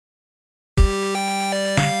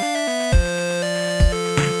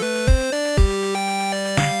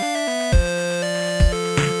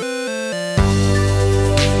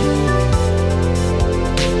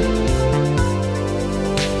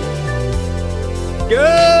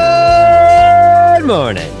Good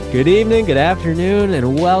morning, good evening, good afternoon,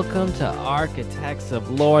 and welcome to Architects of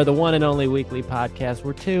Lore, the one and only weekly podcast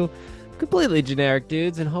where two completely generic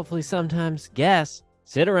dudes and hopefully sometimes guests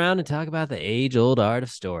sit around and talk about the age-old art of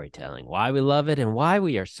storytelling, why we love it, and why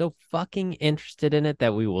we are so fucking interested in it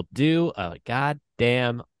that we will do a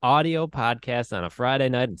goddamn audio podcast on a Friday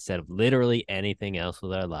night instead of literally anything else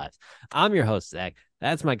with our lives. I'm your host, Zach.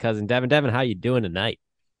 That's my cousin, Devin. Devin, how you doing tonight?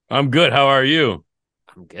 I'm good. How are you?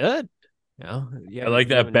 I'm good. I like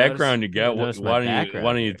that background you got. Why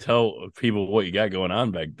don't you tell people what you got going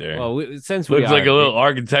on back there? Well, since looks like a little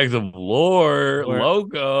Architects of Lore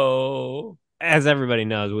logo. As everybody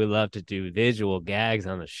knows, we love to do visual gags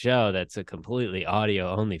on the show. That's a completely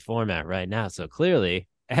audio only format right now. So clearly,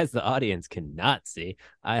 as the audience cannot see,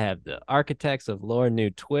 I have the Architects of Lore new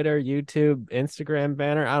Twitter, YouTube, Instagram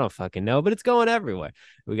banner. I don't fucking know, but it's going everywhere.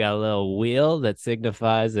 We got a little wheel that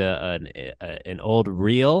signifies an old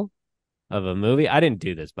reel of a movie. I didn't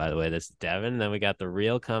do this, by the way. This is Devin. Then we got the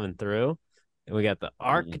reel coming through, and we got the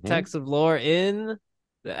Architects of Lore in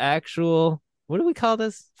the actual, what do we call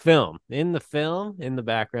this? Film. In the film, in the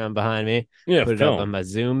background behind me. Yeah, put film. It up on my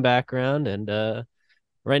Zoom background. And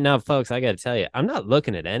right now, folks, I got to tell you, I'm not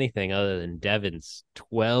looking at anything other than Devin's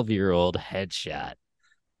 12-year-old headshot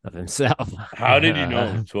of himself. How did you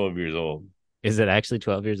know he's 12 years old? Is it actually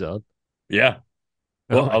 12 years old? Yeah.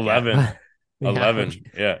 Well, 11. God. 11.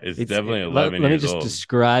 Yeah, it's definitely 11 let me years just old.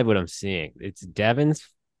 describe what I'm seeing. It's Devin's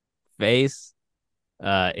face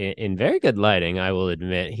in very good lighting, I will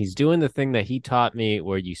admit. He's doing the thing that he taught me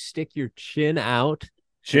where you stick your chin out.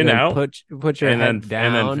 Put your head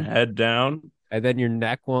down. And then head down. And then your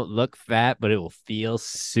neck won't look fat, but it will feel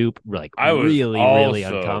really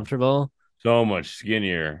uncomfortable. So much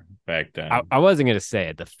skinnier back then. I wasn't going to say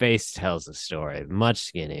it. The face tells the story. Much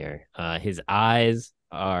skinnier. His eyes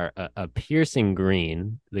are a piercing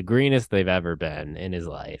green, the greenest they've ever been in his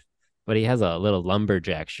life. But he has a little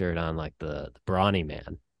lumberjack shirt on, like the brawny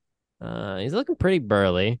man. He's looking pretty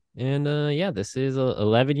burly. And yeah, this is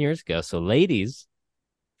 11 years ago. So ladies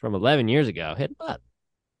from 11 years ago, hit him up.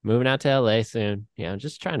 Moving out to LA soon. Yeah, I'm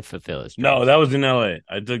just trying to fulfill his dreams. No, that was in LA.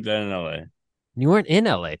 I took that in LA. You weren't in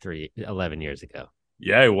LA 11 years ago.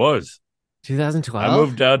 Yeah, I was. 2012? I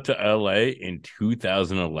moved out to LA in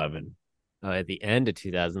 2011. Oh, at the end of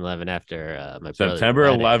 2011, after my September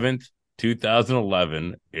 11th,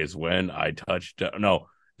 2011 is when I touched. No,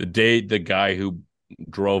 the day the guy who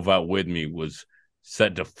drove out with me was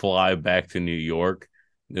set to fly back to New York.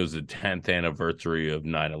 It was the 10th anniversary of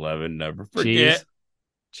 9/11. Never forget.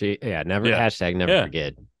 Cheese. Yeah, hashtag never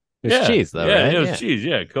forget. It was cheese, though, right? It was cheese.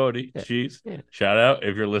 Yeah, Cody, cheese. Yeah. Shout out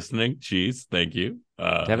if you're listening. Cheese. Thank you.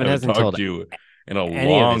 Kevin hasn't told you in a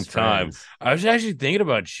long time. I was actually thinking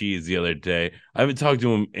about Cheese the other day. I haven't talked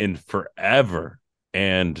to him in forever,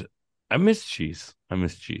 and I miss Cheese.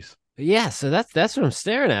 Yeah, so that's what I'm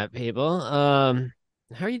staring at, people. How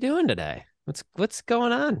are you doing today? What's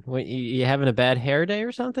going on? You having a bad hair day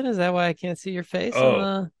or something? Is that why I can't see your face?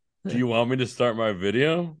 Do you want me to start my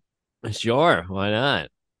video? Sure, why not?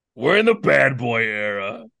 We're in the bad boy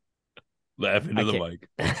era. Laugh into the mic.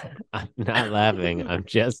 I'm not laughing. I'm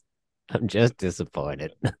just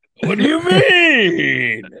disappointed. What do you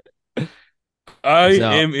mean? I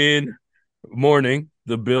am in mourning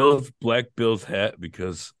the Black Bills hat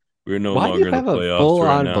because we're no longer in the playoffs. Why do you have a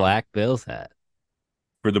full-on Black Bills hat?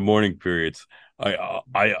 For the mourning periods.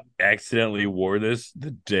 I accidentally wore this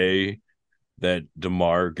the day that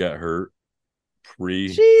DeMar got hurt.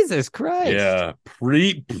 Jesus Christ. Yeah,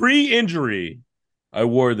 pre-injury. I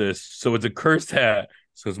wore this, so it's a cursed hat.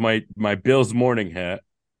 So it's my Bills morning hat.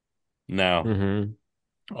 Now,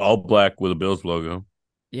 all black with a Bills logo.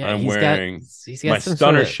 Yeah, I'm wearing my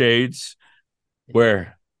stunner shades,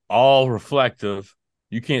 where all reflective.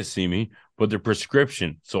 You can't see me, but they're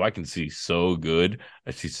prescription, so I can see so good.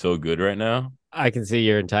 I see so good right now. I can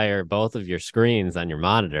see both of your screens on your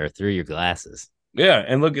monitor through your glasses. Yeah,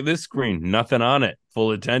 and look at this screen. Nothing on it.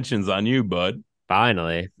 Full attention's on you, bud.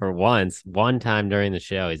 Finally, for one time during the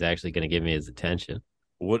show, he's actually going to give me his attention.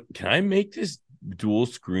 What can I make this dual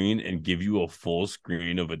screen and give you a full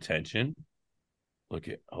screen of attention?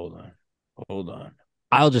 Hold on.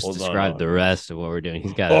 I'll just describe the rest of what we're doing.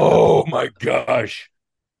 He's got. Oh my gosh,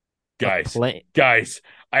 guys!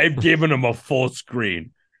 I've given him a full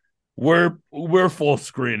screen. We're full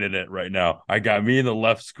screen in it right now. I got me in the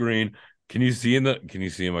left screen. Can you see in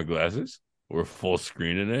my glasses? We're full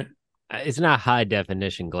screen in it. It's not high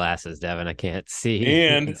definition glasses, Devin. I can't see.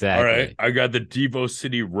 And exactly. All right, I got the Devo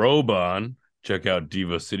City robe on. Check out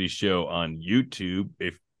Devo City Show on YouTube.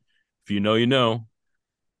 If you know, you know.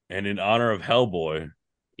 And in honor of Hellboy,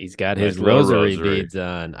 He's got Nice his little rosary rosary. beads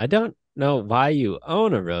on. I don't know why you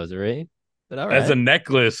own a rosary, but all As right. a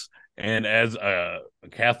necklace and as a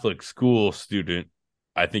Catholic school student,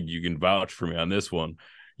 I think you can vouch for me on this one.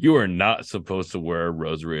 You are not supposed to wear a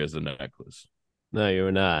rosary as a necklace. No, you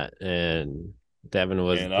were not. And Devin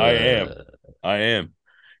was And I am. the I am.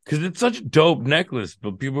 Because it's such a dope necklace,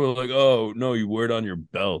 but people are like, oh, no, you wear it on your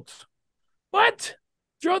belt. What?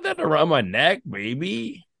 Throw that around my neck,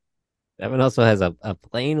 baby. Devin also has a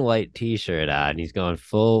plain white t-shirt on. He's going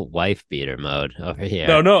full wife beater mode over No,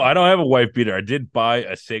 here. no, I don't have a wife beater. I did buy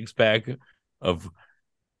a 6-pack of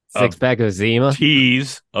Six pack of Zima.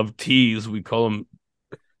 teas. We call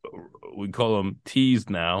them teas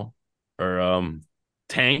now, or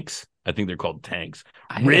tanks. I think they're called tanks.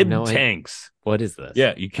 I have Rib no idea. tanks. What is this?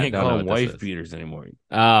 Yeah, you I can't don't know call what them this wife is. beaters anymore.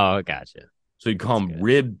 Oh, gotcha. So you call That's them good.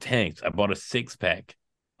 rib tanks. I bought a 6-pack.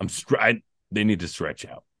 They need to stretch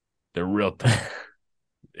out. They're real tight.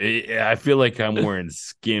 I feel like I'm wearing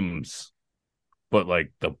Skims, but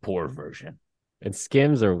like the poor version. And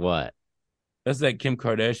Skims or what? That's that Kim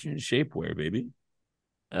Kardashian shapewear, baby.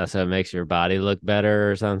 So it makes your body look better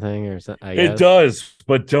or something, I It guess. does,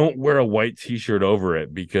 but don't wear a white t-shirt over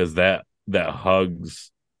it because that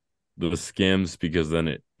hugs the Skims, because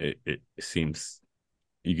then it seems,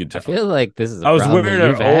 you can I tell. feel like this is a I was problem that wearing an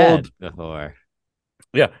you've had old before.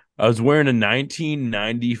 Yeah, I was wearing a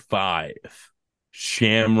 1995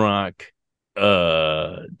 Shamrock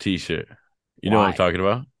t-shirt. You know what I'm Why? talking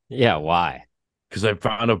about? Yeah, why? Because I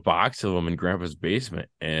found a box of them in Grandpa's basement,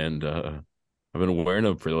 and I've been wearing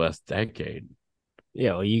them for the last decade.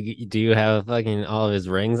 Yeah, well, you have fucking all of his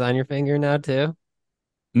rings on your finger now too?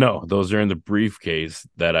 No, those are in the briefcase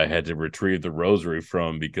that I had to retrieve the rosary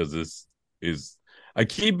from, because this is I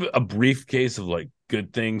keep a briefcase of like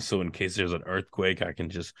good things, so in case there's an earthquake, I can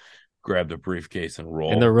just grab the briefcase and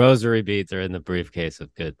And the roll. rosary beads are in the briefcase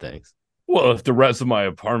of good things. Well, if the rest of my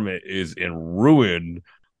apartment is in ruin,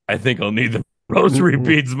 I think I'll need the rosary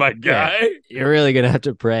beads, my Yeah, guy. you're really gonna have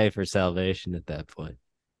to pray for salvation at that point.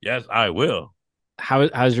 Yes, I will.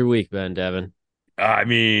 How's your week been, Devin? I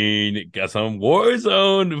mean, got some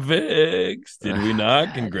Warzone fix. Did we Oh, not?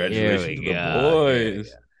 God, here Congratulations we to the go. Here we go.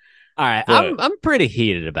 boys. All right, But I'm pretty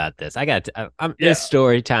heated about this. I'm yeah, it's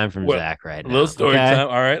story time from well, Zach right a little now. story Okay, time.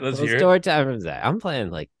 All right, a let's little hear it. story time from Zach. I'm playing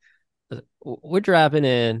like we're dropping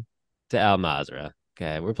in to Al Mazra.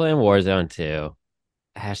 Okay, we're playing Warzone 2.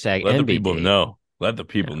 Hashtag Let the NBD. people know. Let the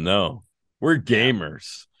people know. We're Yeah.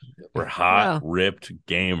 gamers. We're hot, ripped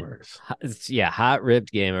gamers. Yeah, hot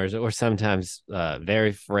ripped gamers, or sometimes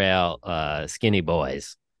very frail, skinny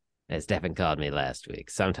boys, as Devin called me last week.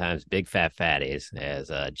 Sometimes big fat fatties,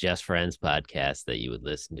 as Just Friends podcast that you would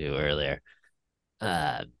listen to earlier.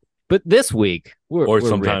 But this week we're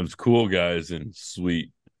Sometimes ripped. cool guys in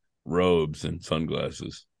sweet robes and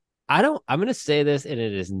sunglasses. I'm gonna say this, and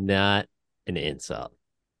it is not an insult.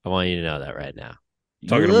 I want you to know that right now.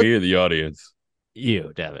 Talking to me or the audience?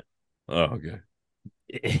 You, Devin. Oh, okay.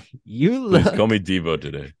 You Please look. call me Devo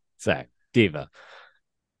today. Sorry, Diva,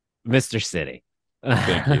 Mr. City.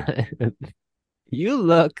 Thank you. you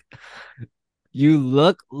look. You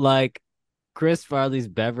look like Chris Farley's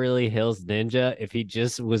Beverly Hills Ninja if he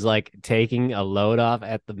just was like taking a load off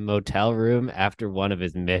at the motel room after one of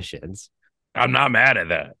his missions. I'm not mad at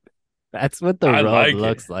that. That's what the I robe like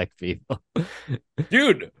looks it. like, people.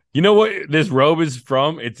 Dude, you know what this robe is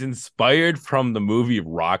from? It's inspired from the movie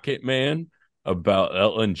Rocket Man about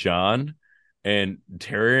Elton John and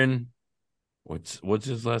Taron. What's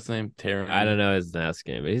his last name? Taron. I don't know his last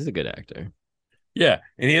name, but he's a good actor. Yeah,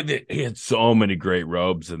 and he had so many great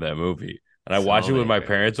robes in that movie. And I So watched it with many my great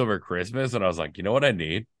parents over Christmas, and I was like, you know what I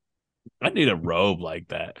need? I need a robe like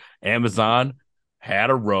that. Amazon had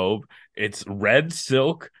a robe. It's red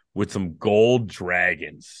silk with some gold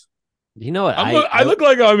dragons. You know what? I look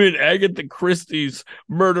like I'm in Agatha Christie's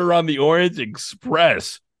Murder on the Orient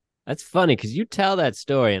Express. That's funny because you tell that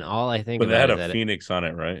story, and all I think But that about had is a that phoenix on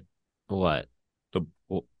it, right? what?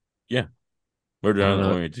 Yeah. Murder I don't on the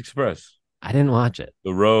know. Orient Express. I didn't watch it.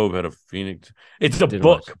 The robe had a phoenix. It's a Didn't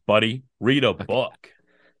watch book, buddy. Read a Okay. book.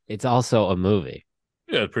 It's also a movie.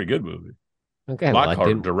 Yeah, it's a pretty good movie. Okay, well, I Lockhart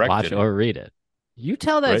didn't watch directed it. or read it. You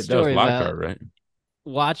tell that Right? That was story Lockhart, about right?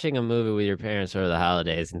 watching a movie with your parents over the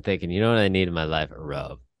holidays and thinking, you know what I need in my life? A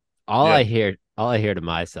robe. All Yeah. I hear to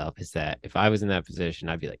myself is that if I was in that position,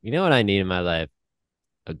 I'd be like, you know what I need in my life?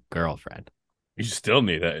 A girlfriend. You still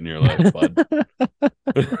need that in your life, bud.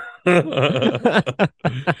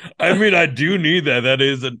 I mean, I do need that. That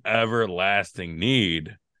is an everlasting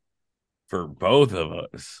need for both of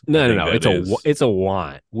us. I No, no, think no. that is It's a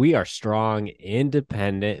want. We are strong,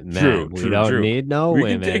 independent men. true, We true, don't true. need no We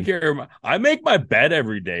can take women. care of I make my bed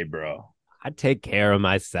every day, bro. I take care of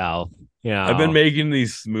myself. You I've been know, making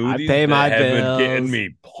these I pay smoothies my that have been getting bills.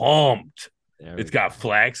 me pumped. There we It's go. got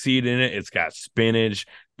flaxseed in it. It's got spinach,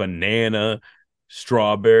 banana,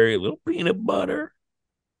 strawberry, a little peanut butter.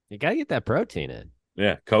 You gotta get that protein in.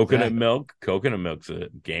 Yeah, coconut Exactly. milk. Coconut milk's a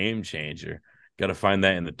game changer. Got to find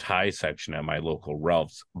that in the Thai section at my local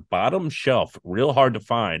Ralph's. Bottom shelf, real hard to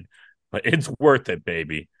find, but it's worth it,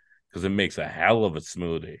 baby, because it makes a hell of a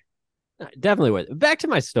smoothie. Definitely worth it. Back to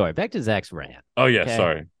my story. Back to Zach's rant. Oh yeah, Okay.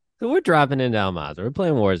 sorry. So we're dropping into El Mazo. We're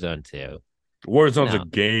playing Warzone 2. Warzone's a Now,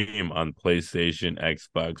 game on PlayStation,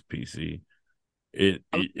 Xbox, PC. I'm,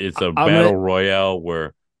 It's a I'm gonna battle royale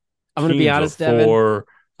where I'm gonna be teams of honest, Devin. four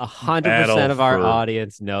 100% battle of our for.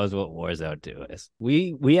 audience knows what Warzone 2 is.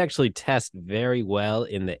 We actually test very well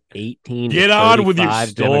in the 18 to Get on with your 35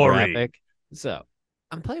 story. demographic. So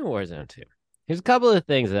I'm playing Warzone 2. Here's a couple of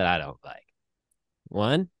things that I don't like.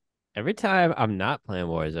 One, every time I'm not playing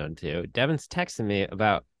Warzone 2, Devin's texting me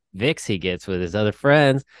about Vicks he gets with his other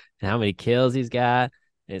friends and how many kills he's got.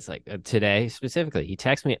 And it's like today specifically, he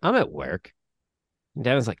texts me, I'm at work. And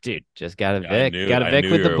Devin's like, dude, just got a Vic. Got a I Vic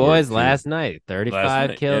knew with you the were at work boys too. last night. Last 35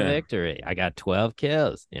 night, kill yeah. victory. I got 12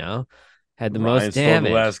 kills, had the Ryan most stole the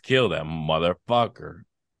damage. last kill, that motherfucker.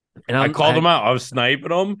 And I I'm called him out. I was sniping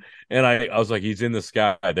him, and I was like, he's in the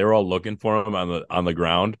sky. They were all looking for him on the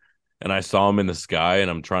ground, and I saw him in the sky, and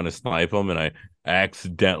I'm trying to snipe him, and I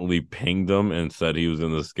accidentally pinged him and said he was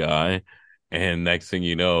in the sky. And next thing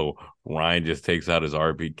you know, Ryan just takes out his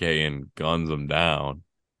RPK and guns him down.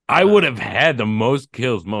 I would have had the most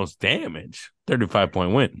kills, most damage.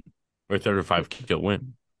 35-point win or 35 kill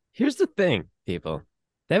win. Here's the thing, people.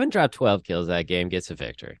 Devin dropped 12 kills that game, gets a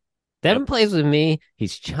victory. Devin Yep. plays with me.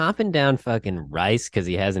 He's chomping down fucking rice because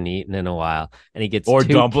he hasn't eaten in a while. And he gets Or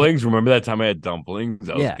dumplings. Remember that time I had dumplings?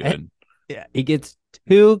 That was good. Yeah, he gets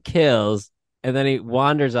 2 kills and then he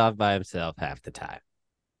wanders off by himself half the time.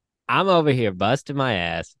 I'm over here busting my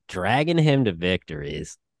ass, dragging him to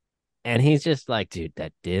victories. And he's just like, dude,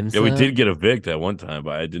 that dim sum. Yeah, we did get a Vic that one time,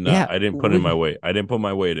 but I did not. Yeah, I didn't put in my weight. I didn't put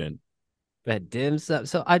my weight in. That dim sum.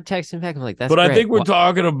 So I text him back. I'm like, that's But great. I think we're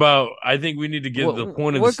talking about. I think we need to get the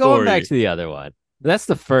point of the story. We're going back to the other one. That's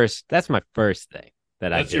the first. That's my first thing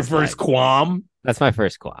that I. That's your first qualm. That's my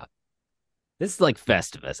first qualm. This is like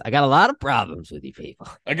Festivus. I got a lot of problems with you people.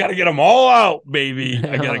 I got to get them all out, baby.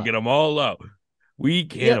 I got to get them all out. We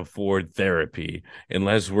can't afford therapy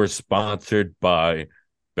unless we're sponsored by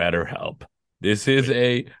BetterHelp. This is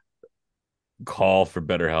a call for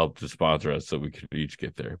BetterHelp to sponsor us so we can each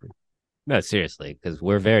get therapy. No, seriously, because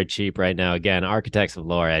we're very cheap right now. Again,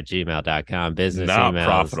 architectsoflore@gmail.com. Business Not emails.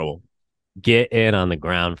 profitable. Get in on the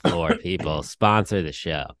ground floor, people. Sponsor the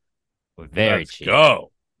show. We're very cheap.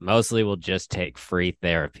 Go. Mostly we'll just take free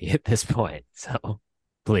therapy at this point. So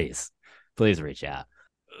please reach out.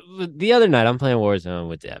 The other night, I'm playing Warzone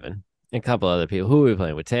with Devin and a couple other people. Who were we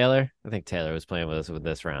playing with? Taylor? I think Taylor was playing with us with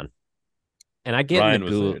this round. And I get Ryan in the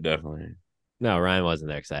was Google. there, definitely. No, Ryan wasn't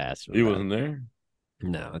there because I asked him. He wasn't there?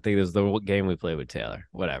 No, I think it was the game we played with Taylor.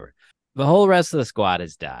 Whatever. The whole rest of the squad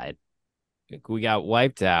has died. We got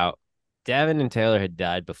wiped out. Devin and Taylor had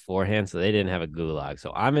died beforehand, so they didn't have a gulag.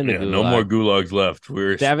 So I'm in the gulag. No more gulags left.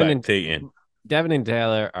 We're spectating. Devin and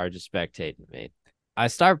Taylor are just spectating me. I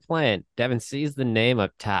start playing. Devin sees the name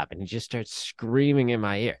up top, and he just starts screaming in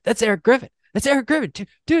my ear. That's Eric Griffin. That's Eric Griffin.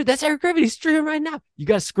 Dude, that's Eric Griffin. He's streaming right now. You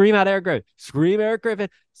got to scream out Eric Griffin. Scream Eric Griffin.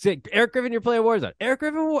 Say, Eric Griffin, you're playing Warzone. Eric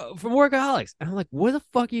Griffin from Workaholics. And I'm like, what the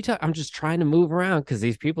fuck are you talking? I'm just trying to move around because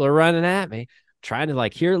these people are running at me. Trying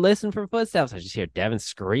to listen for footsteps. I just hear Devin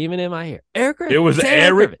screaming in my ear. Eric Griffin. It was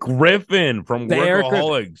Eric Griffin from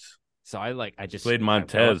Workaholics. So I just played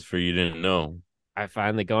Montez for you didn't know. I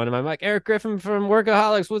finally go into my mic, Eric Griffin from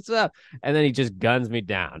Workaholics, what's up? And then he just guns me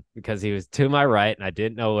down because he was to my right and I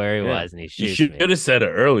didn't know where he was, and he shoots me. You should have said it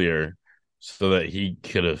earlier so that he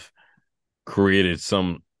could have created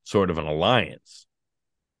some sort of an alliance.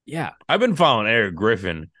 Yeah. I've been following Eric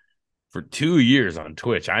Griffin for 2 years on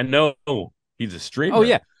Twitch. I know he's a streamer. Oh,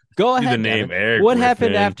 yeah. Go ahead. The name Eric what Griffin.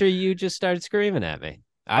 happened after you just started screaming at me?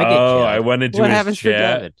 I get killed. I went into his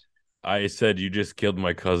chat. To I said, you just killed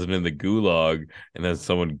my cousin in the gulag, and then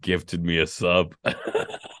someone gifted me a sub. It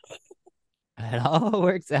all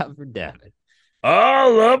works out for Devin.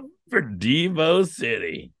 All up for Devo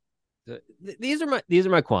City. These are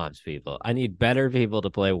my qualms, people. I need better people to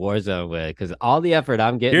play Warzone with because all the effort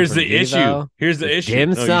I'm getting. Here's the issue. Here's the issue.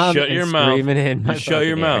 You shut your mouth. You shut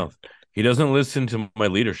your mouth. He doesn't listen to my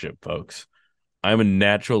leadership, folks. I'm a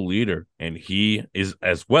natural leader, and he is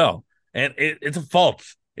as well. And it's a fault.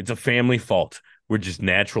 It's a family fault. We're just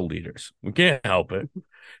natural leaders. We can't help it.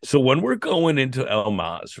 So when we're going into El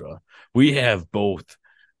Masra, we have both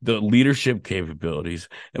the leadership capabilities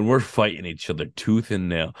and we're fighting each other tooth and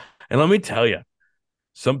nail. And let me tell you,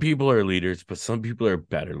 some people are leaders, but some people are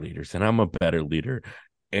better leaders. And I'm a better leader.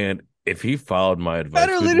 And if he followed my advice,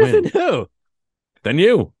 Better we'd leader win. than who? Than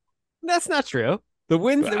you. That's not true. The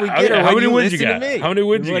wins that we get are How when many you wins you listen to got? me. How many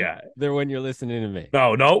wins you got? They're when you're listening to me.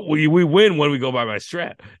 No, we win when we go by my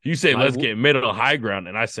strat. You say My let's get middle high ground,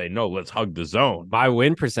 and I say no, let's hug the zone. My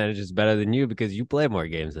win percentage is better than you because you play more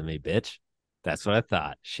games than me, bitch. That's what I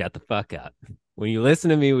thought. Shut the fuck up. When you listen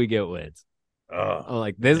to me, we get wins. I'm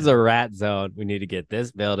like, this is a rat zone. We need to get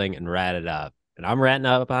this building and rat it up. And I'm ratting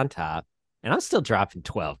up on top. And I'm still dropping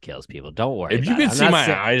 12 kills, people. Don't worry. If you can see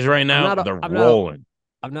my eyes right now, they're rolling.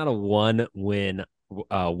 I'm not a one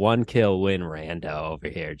kill win rando over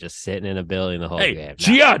here, just sitting in a building the whole game.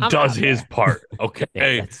 Gian does his part. Okay.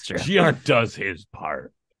 Yeah, that's true. Gian does his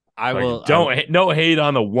part. I will. No hate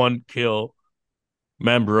on the one kill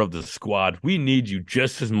member of the squad. We need you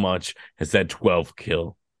just as much as that 12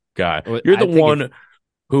 kill guy. You're the one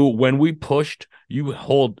who, when we pushed, you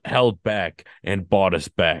held back and bought us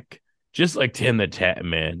back. Just like Tim the Tat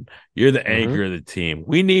Man. You're the anchor of the team.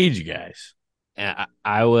 We need you guys.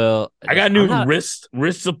 I will. I got new wrist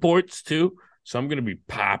supports too, so I'm gonna be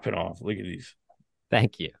popping off. Look at these.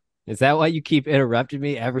 Thank you. Is that why you keep interrupting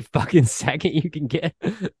me every fucking second you can get?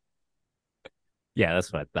 Yeah,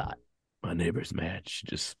 that's what I thought. My neighbor's mad. She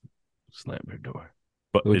just slammed her door.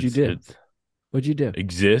 But What'd you do?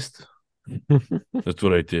 Exist. That's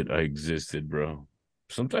what I did. I existed, bro.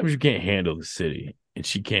 Sometimes you can't handle the city, and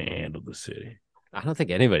she can't handle the city. I don't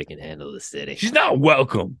think anybody can handle the city. She's not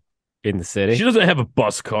welcome in the city. She doesn't have a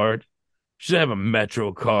bus card. She doesn't have a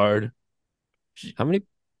metro card. How many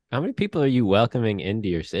people are you welcoming into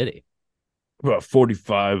your city? About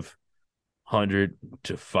 4,500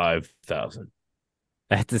 to 5,000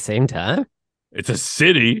 at the same time. It's a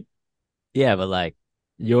city. Yeah, but like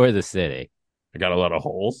you're the city. I got a lot of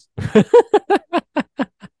holes.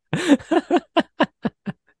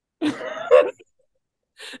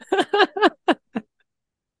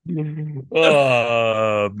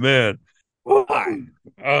 Oh man. We're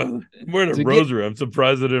in a rosary. I'm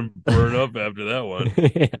surprised I didn't burn up after that one.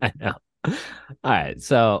 Yeah, I know. All right.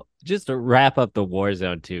 So just to wrap up the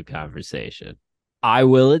Warzone 2 conversation, I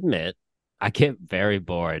will admit I get very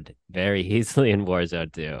bored very easily in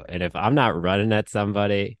Warzone 2. And if I'm not running at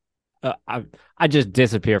somebody, I just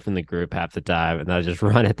disappear from the group half the time and I just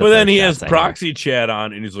run at the. But then he has proxy chat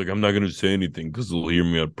on and he's like, I'm not going to say anything because they'll hear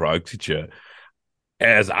me on proxy chat.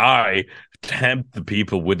 As I tempt the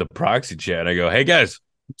people with the proxy chat, I go, hey guys,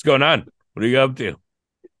 what's going on? What are you up to?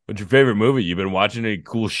 What's your favorite movie? You been watching any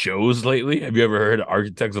cool shows lately? Have you ever heard of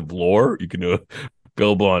Architects of Lore? You can do it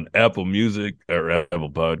available on Apple Music or Apple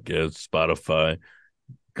Podcasts, Spotify,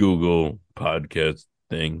 Google Podcast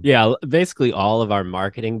thing. Yeah, basically all of our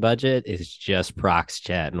marketing budget is just Prox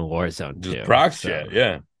Chat and Warzone 2. Just Prox Chat,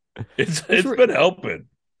 yeah. It's been helping.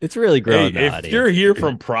 It's really growing. Hey, if you're here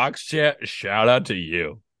from Prox Chat, shout out to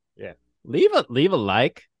you. Yeah, leave a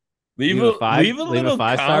like, leave a little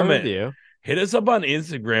 5-star review. Hit us up on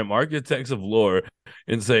Instagram, Architects of Lore,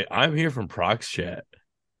 and say I'm here from Prox Chat.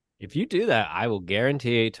 If you do that, I will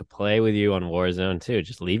guarantee to play with you on Warzone 2.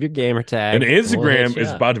 Just leave your gamer tag. And Instagram is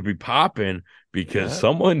about to be popping because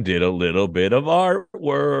someone did a little bit of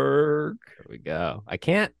artwork. There we go. I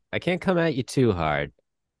can't come at you too hard,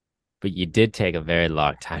 but you did take a very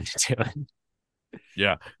long time to do it.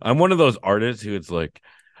 Yeah, I'm one of those artists who it's like,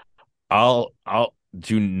 I'll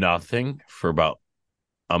do nothing for about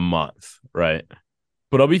a month, right?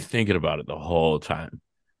 But I'll be thinking about it the whole time.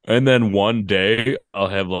 And then one day I'll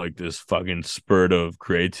have like this fucking spurt of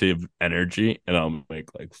creative energy and I'll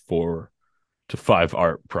make like 4 to 5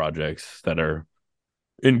 art projects that are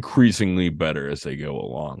increasingly better as they go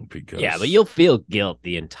along. Because yeah, but you'll feel guilt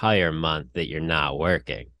the entire month that you're not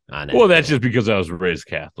working on it. Well, that's just because I was raised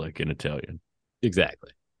Catholic and Italian. Exactly.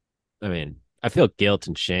 I mean, I feel guilt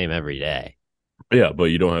and shame every day. Yeah, but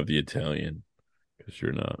you don't have the Italian because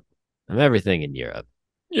you're not. I'm everything in Europe.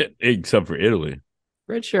 Yeah, except for Italy.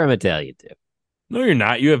 Pretty sure I'm Italian too. No, you're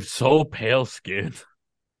not. You have so pale skin.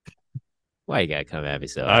 Why you gotta come at me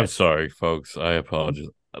so hard? I'm sorry, folks. I apologize.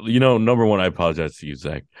 Number one, I apologize to you,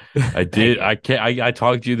 Zach. I did. I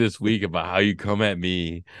talked to you this week about how you come at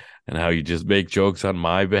me and how you just make jokes on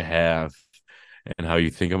my behalf and how you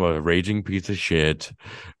think I'm a raging piece of shit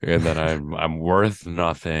and that I'm worth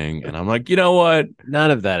nothing. And I'm like, you know what?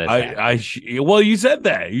 None of that is well, you said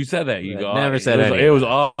that. You said that. You never said it was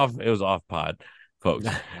off. It was off pod, folks.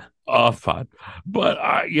 Oh, fine. But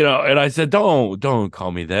and I said, don't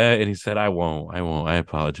call me that. And he said, I won't. I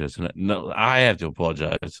apologize. And no, I have to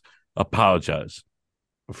apologize. Apologize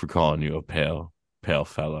for calling you a pale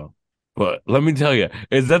fellow. But let me tell you,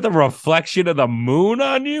 is that the reflection of the moon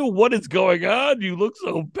on you? What is going on? You look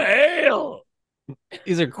so pale.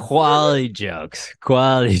 These are quality jokes,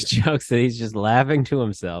 quality jokes that he's just laughing to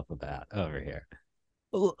himself about over here.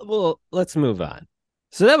 Well, let's move on.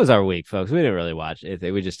 So that was our week, folks. We didn't really watch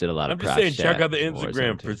anything. We just did a lot of I'm just saying, check out the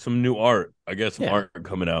Instagram for some new art. I got some art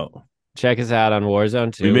coming out. Check us out on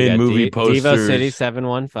Warzone 2. We made movie posters. Devo City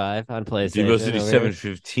 715 on PlayStation. Devo City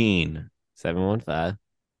 715. 715.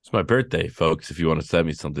 It's my birthday, folks. If you want to send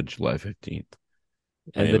me something, July 15th.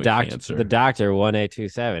 And the doctor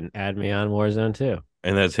 1827. Add me on Warzone 2.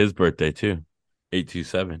 And that's his birthday too.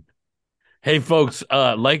 827. Hey, folks,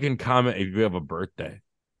 like and comment if you have a birthday.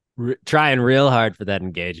 Trying real hard for that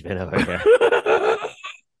engagement over here.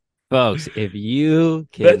 Folks, if you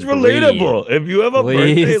can, that's relatable. If you have a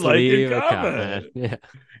birthday, like and comment. Yeah.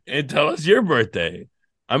 And tell us your birthday.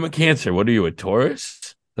 I'm a Cancer. What are you, a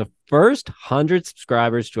Taurus? The first 100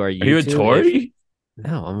 subscribers to our YouTube. Are you a Tauri?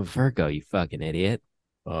 No, I'm a Virgo, you fucking idiot.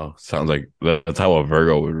 Oh, sounds like that's how a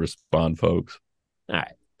Virgo would respond, folks. All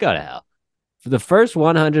right, go to hell. For the first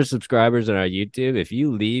 100 subscribers on our YouTube, if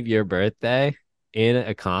you leave your birthday in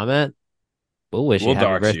a comment, we'll wish you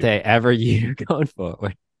happy birthday every year going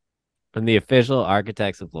forward. From the official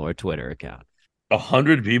Architects of Lore Twitter account.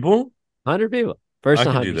 100 people? 100 people. First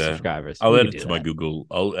 100 subscribers. I'll add it to my Google.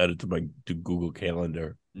 I'll add it to my Google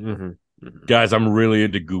Calendar. Mm-hmm. Mm-hmm. Guys, I'm really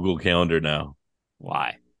into Google Calendar now.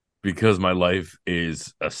 Why? Because my life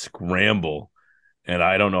is a scramble, and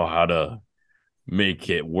I don't know how to make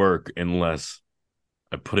it work unless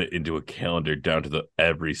I put it into a calendar down to the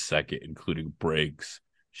every second, including breaks,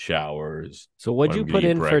 showers. So what'd you put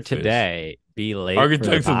in breakfast. For today? Be late.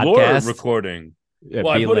 Architects of Lore recording. Yeah,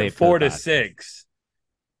 well, I put it 4 to 6,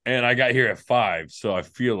 and I got here at 5, so I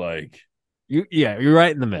feel like you're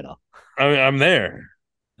right in the middle. I mean, I'm there.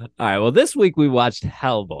 All right. Well, this week we watched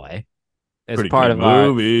Hellboy as pretty part of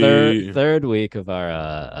movie. Our third week of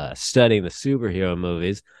our studying the superhero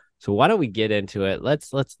movies. So why don't we get into it?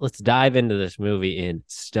 Let's dive into this movie in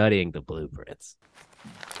studying the blueprints.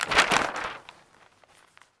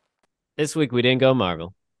 This week we didn't go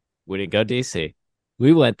Marvel. We didn't go DC.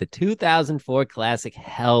 We went the 2004 classic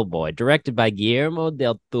Hellboy, directed by Guillermo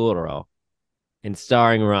del Toro and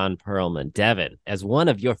starring Ron Perlman. Devin, as one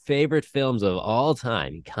of your favorite films of all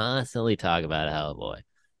time, you constantly talk about Hellboy.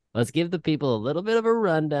 Let's give the people a little bit of a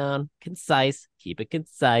rundown, concise, keep it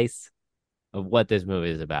concise, of what this movie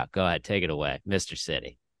is about. Go ahead, take it away, Mr.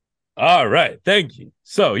 City. All right, thank you.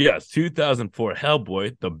 So, yes, 2004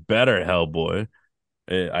 Hellboy, the better Hellboy.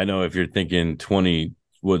 I know if you're thinking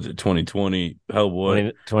 2020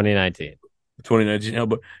 Hellboy. 2019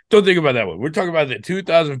 Hellboy. Don't think about that one. We're talking about the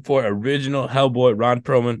 2004 original Hellboy. Ron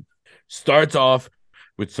Perlman starts off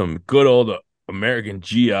with some good old American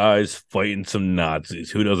GIs fighting some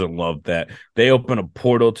Nazis. Who doesn't love that? They open a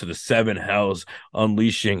portal to the 7 hells,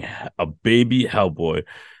 unleashing a baby Hellboy.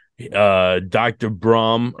 Dr.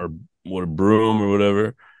 Broom or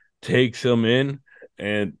whatever takes him in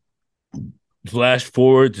and flash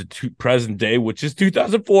forward to present day, which is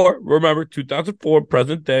 2004. Remember, 2004,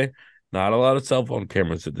 present day. Not a lot of cell phone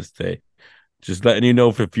cameras at this day. Just letting you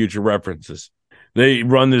know for future references. They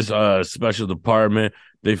run this special department.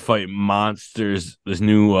 They fight monsters. This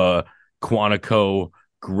new Quantico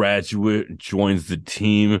graduate joins the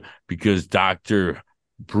team because Dr.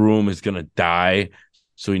 Broom is going to die.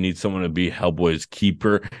 So he needs someone to be Hellboy's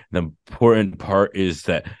keeper. The important part is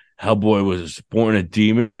that Hellboy was born a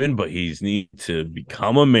demon, but he's need to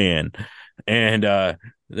become a man. And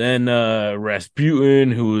then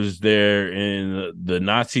Rasputin, who was there in the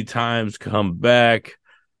Nazi times, come back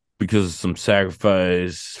because of some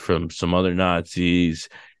sacrifice from some other Nazis.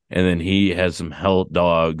 And then he has some hell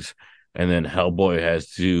dogs. And then Hellboy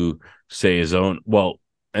has to say his own. Well,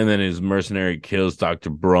 and then his mercenary kills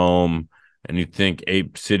Dr. Broom. And you think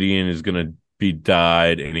Obsidian is going to be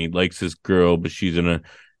died. And he likes this girl, but she's in a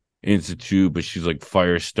institute, but she's like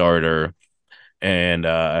fire starter. And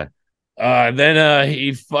then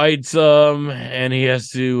he fights and he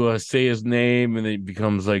has to say his name, and it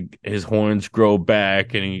becomes like his horns grow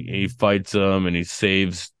back, and he fights and he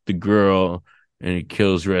saves the girl, and he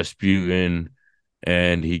kills Rasputin,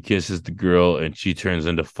 and he kisses the girl, and she turns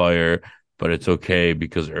into fire. But it's okay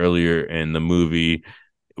because earlier in the movie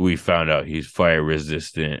we found out he's fire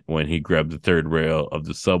resistant when he grabbed the third rail of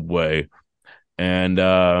the subway. And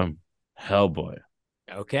Hellboy.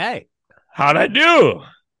 Okay. How'd I do?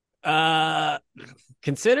 Uh,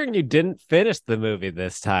 considering you didn't finish the movie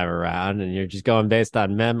this time around and you're just going based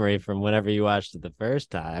on memory from whenever you watched it the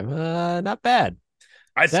first time, not bad.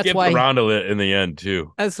 I That's skipped why around a bit in the end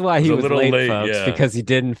too. that's why I was he a was little late, late. folks, Yeah, because he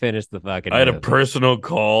didn't finish the fucking I had a movie. personal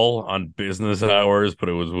call on business hours, but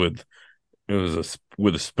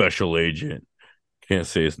with a special agent. Can't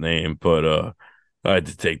say his name, but I had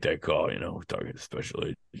to take that call. Talking to special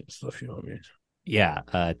agent stuff. You know what I mean?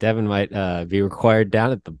 Yeah, Devin might be required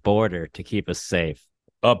down at the border to keep us safe.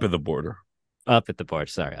 Up at the border. Up at the border,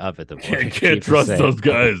 sorry, up at the border Can't to can't keep us trust safe. those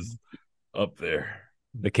guys up there.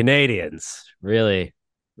 The Canadians really,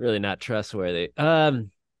 really not trustworthy.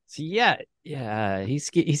 So yeah, he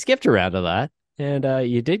skipped around a lot, and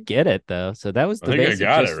you did get it though. So that was I the think I basic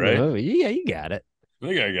got it gist of the right. movie. Yeah, you got it. I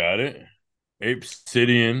think I got it. Ape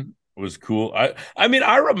Obsidian was cool. I mean,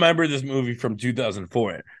 I remember this movie from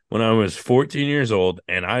 2004 when I was 14 years old,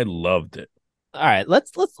 and I loved it. All right,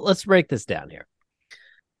 let's break this down here.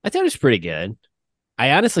 I thought it was pretty good.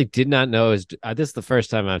 I honestly did not know it was. This is the first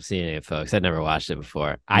time I've seen it, folks. I'd never watched it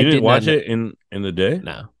before. I You didn't did not watch know. it in the day?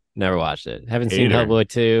 No, never watched it. Haven't seen Hater. Hellboy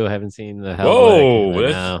 2. Haven't seen the Hellboy that came Whoa, out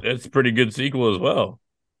that's now. that's a pretty good sequel as well.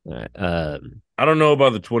 All right, I don't know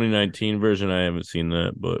about the 2019 version. I haven't seen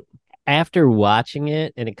that, but after watching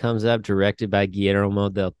it and it comes up directed by Guillermo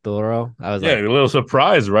del Toro, yeah, a little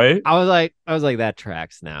surprise, right? I was like, that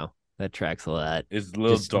tracks now. That tracks a lot. It's a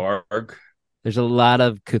little Just dark. there's a lot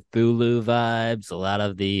of Cthulhu vibes, a lot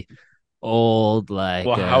of the old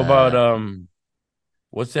Well, how about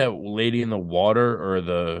what's that lady in the water or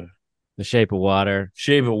the The Shape of Water.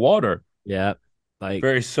 Shape of Water? Yeah. Like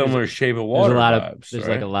Very there's similar Shape of there's a Water lot of vibes, there's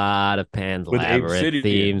like a right? lot of Pan's With Ape Labyrinth Obsidian.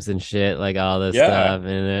 themes and shit, like all this Yeah. stuff in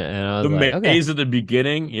it. And I The was like, okay. maze at the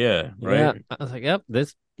beginning. Yeah, Yeah. right. I was like,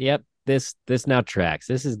 this now tracks.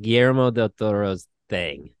 This is Guillermo del Toro's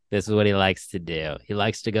thing. This is what he likes to do. He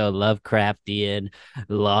likes to go Lovecraftian,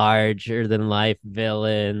 larger than life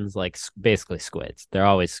villains, like basically squids. They're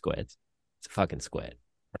always squids. It's a fucking squid.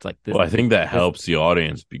 It's like this. Well, I think that This helps the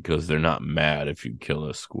audience because they're not mad if you kill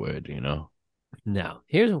a squid. no.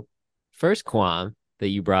 Here's first qualm that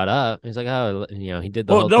you brought up. He's like, oh, he did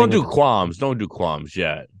the Well, whole thing don't with do qualms. Don't do qualms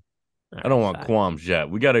yet. all I don't right, want fine. qualms yet.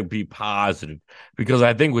 We got to be positive because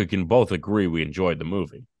I think we can both agree we enjoyed the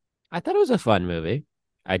movie. I thought it was a fun movie.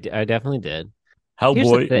 I definitely did.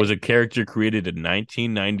 Here's the Hellboy thing. was a character created in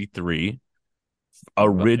 1993. But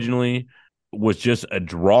Originally was just a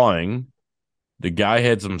drawing. The guy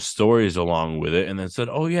had some stories along with it and then said,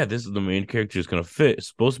 "Oh yeah, this is the main character is going to fit. It's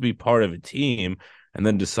supposed to be part of a team." And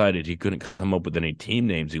then decided he couldn't come up with any team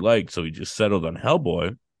names he liked, so he just settled on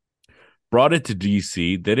Hellboy. Brought it to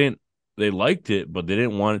DC. They liked it, but they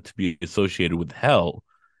didn't want it to be associated with Hell.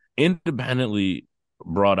 Independently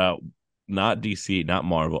brought out, not DC, not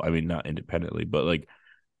Marvel. I mean, not independently, but like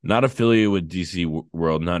not affiliated with DC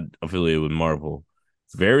World, not affiliated with Marvel.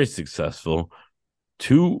 Very successful.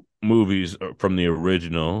 Two movies from the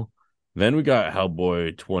original. Then we got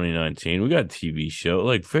Hellboy 2019. We got a TV show.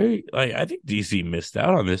 I think DC missed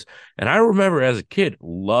out on this. And I remember as a kid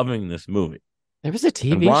loving this movie. there was a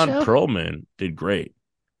And TV Ron show. Perlman did great.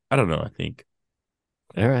 I don't know. I think.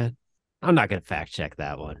 All right, I'm not gonna fact check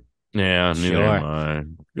that one. Yeah, neither am Sure, I.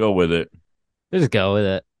 Go with it. just go with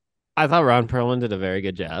it. I thought Ron Perlman did a very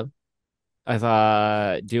good job. I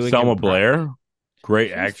thought doing Selma improv. Blair,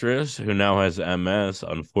 great She was. actress who now has MS,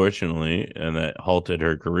 unfortunately, and that halted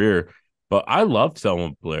her career. But I loved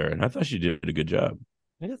Selma Blair, and I thought she did a good job.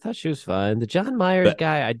 I just thought she was fun. The John Myers But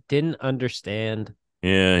guy, I didn't understand.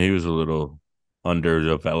 yeah, he was a little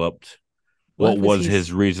underdeveloped. What What was was he?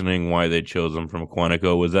 his reasoning why they chose him from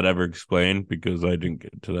Quantico? Was that ever explained? Because I didn't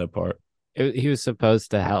get to that part. He was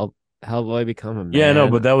supposed to help Hellboy become a Yeah, no,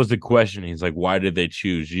 man. but that was the question. He's like, why did they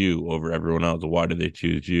choose you over everyone else? Why did they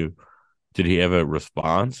choose you? Did he have a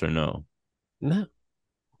response or no? No,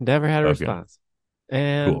 never had a Okay, response.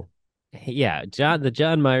 And cool. yeah, the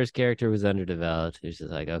John Myers character was underdeveloped. He was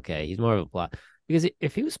just like, okay, he's more of a plot because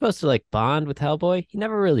if he was supposed to like bond with Hellboy, he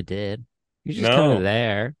never really did. He was just kind of No,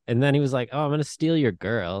 there, and then he was like, "Oh, I'm gonna steal your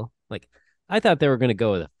girl." Like, I thought they were gonna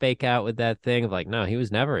go with a fake out with that thing of like, no, he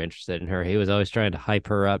was never interested in her. He was always trying to hype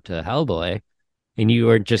her up to Hellboy, and you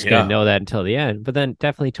weren't just gonna yeah, know that until the end. But then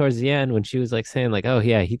definitely towards the end, when she was like saying like, "Oh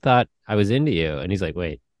yeah, he thought I was into you," and he's like,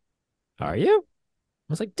 "Wait, are you?"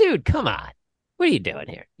 I was like, "Dude, come on." What are you doing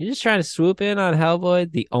here? You're just trying to swoop in on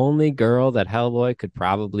Hellboy, the only girl that Hellboy could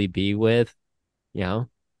probably be with, you know?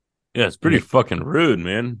 yeah. It's And pretty fucking rude,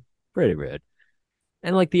 man. pretty rude.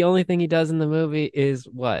 And like the only thing he does in the movie is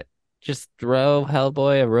what? Just throw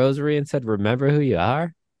Hellboy a rosary and said, "Remember who you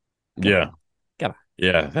are." Come Yeah, on, come on.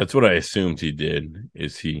 Yeah, that's what I assumed he did.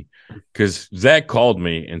 Is he? Because Zach called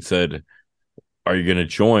me and said, "Are you gonna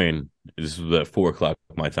join?" This was at 4 o'clock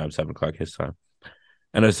my time, 7 o'clock his time,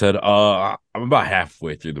 and I said, I'm about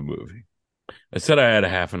halfway through the movie." I said I had a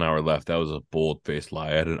half an hour left. That was a bold faced lie.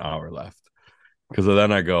 I had an hour left. Because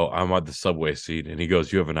then I go, I'm on the subway seat, and he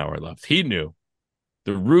goes, "You have an hour left." He knew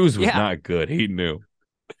the ruse was Yeah. not good. He knew.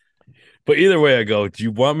 But either way, I go, "Do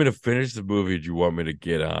you want me to finish the movie? Or do you want me to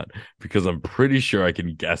get on? Because I'm pretty sure I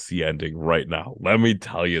can guess the ending right now. Let me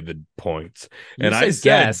tell you the points." You And I said said,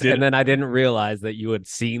 guess, "Did and then I didn't realize that you had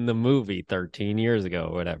seen the movie 13 years ago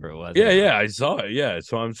or whatever it was yeah, now. yeah, I saw it. Yeah.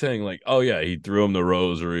 So I'm saying, like, oh, yeah, he threw him the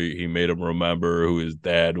rosary. He made him remember who his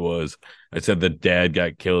dad was. I said the dad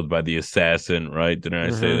got killed by the assassin, right? Didn't I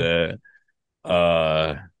say Mm-hmm.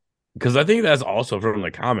 that? Because I think that's also from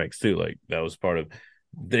the comics too. Like that was part of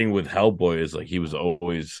the thing with Hellboy is like he was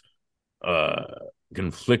always uh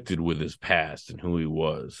conflicted with his past and who he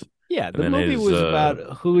was. Yeah, And the then movie was about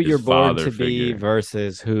who his you're born father to be figure.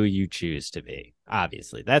 versus who you choose to be.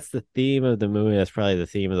 Obviously, that's the theme of the movie. That's probably the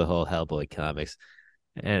theme of the whole Hellboy comics.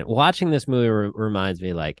 And watching this movie reminds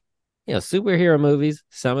me, like, superhero movies,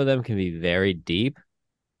 some of them can be very deep.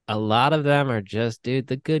 A lot of them are just, dude,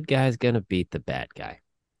 the good guy's going to beat the bad guy.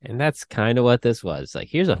 And that's kind of what this was. Like,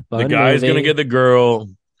 here's a The fun guy's gonna get movie. the girl.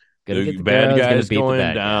 Gonna get The the bad girl, is gonna guy's beat the going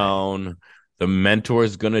bad guy. down. The mentor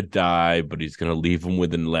is gonna die, but he's gonna leave him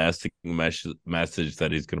with an lasting message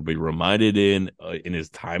that he's gonna be reminded in his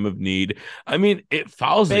time of need. I mean, it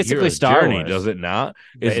follows the Basically, hero's Star journey, Wars. does it not?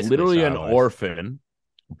 Is Basically, literally Star an Wars. orphan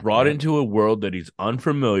brought Yep. into a world that he's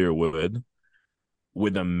unfamiliar with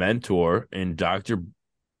a mentor in Doctor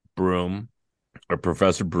Broom or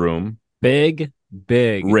Professor Broom, Big,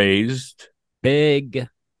 big, raised, big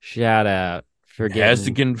shout out for has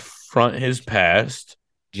to getting confront his past,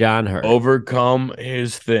 John Hurt. overcome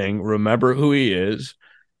his thing, remember who he is,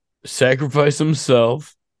 sacrifice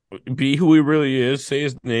himself, be who he really is, say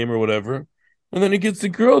his name or whatever, and then he gets the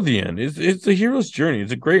girl at the end. It's the hero's journey.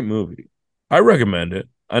 It's a great movie. I recommend it.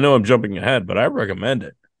 I know I'm jumping ahead, but I recommend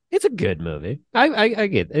it. It's a good movie. I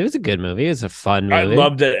get it. It was a good movie. It was a fun I movie.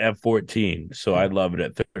 loved it at 14, so I love it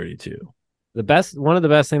at 32. One of the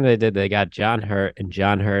best things they did, they got John Hurt, and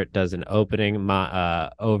John Hurt does an opening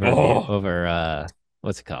overview Oh, over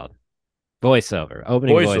what's it called? Voiceover,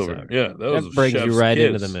 opening voiceover. voiceover. Yeah, that That was a brings you chef's right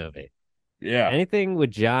into the kiss. movie. Yeah. Anything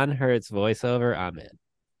with John Hurt's voiceover, I'm in.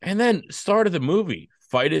 And then started the movie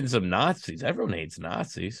fighting some Nazis. Everyone hates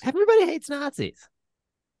Nazis. Everybody hates Nazis.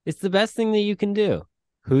 It's the best thing that you can do.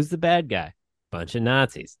 Who's the bad guy? Bunch of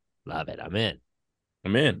Nazis. Love it. I'm in.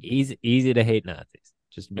 I'm in. Easy to hate Nazis.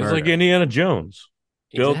 Just It's like murder 'em. Indiana Jones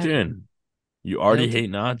built Exactly. in. You already Built in. hate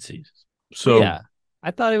Nazis. But So, yeah, I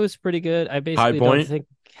thought it was pretty good. I high basically don't point, think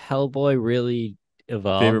Hellboy really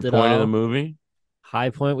evolved favorite at point of the all. movie. High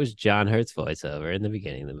point was John Hurt's voiceover in the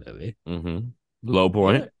beginning of the movie. Mm-hmm. Low Yeah.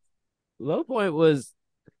 point. Low point was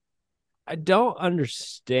I don't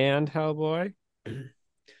understand Hellboy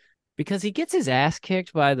because he gets his ass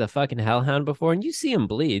kicked by the fucking Hellhound before, and you see him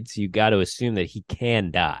bleed, so you got to assume that he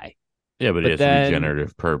can die. Yeah, but it But has then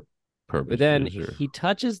regenerative But then purposes. Or... he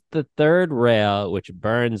touches the third rail, which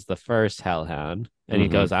burns the first Hellhound, and he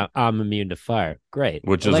Mm-hmm. goes, I'm immune to fire." Great.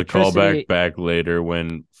 Which is a callback back later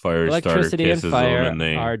when Firestarter Electricity and kisses them fire and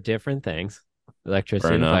they are different things. Electricity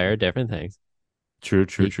burn and up. fire are different things. True,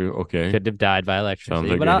 true, He true. Okay. could have died by Sounds electricity,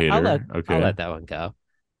 like but a I'll let hater. Okay. that one go.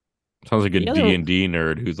 Sounds like a The other, D&D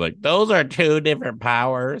nerd who's like, those are two different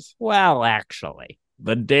powers. well, actually,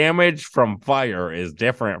 The damage from fire is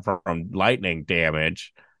different from lightning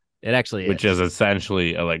damage, it actually which is. is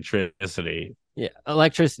essentially electricity. Yeah,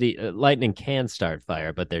 electricity, lightning can start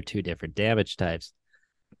fire, but they're two different damage types.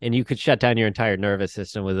 And you could shut down your entire nervous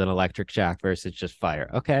system with an electric shock versus just fire.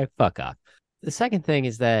 Okay, fuck off. The second thing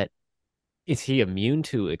is he immune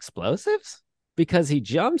to explosives? Because he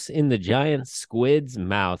jumps in the giant squid's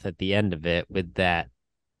mouth at the end of it with that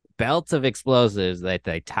belt of explosives that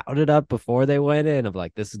they touted up before they went in of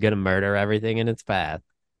like, this is going to murder everything in its path.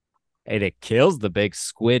 And it kills the big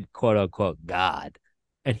squid, quote unquote, god.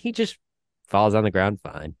 And he just falls on the ground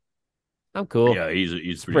fine. I'm cool. Yeah, he's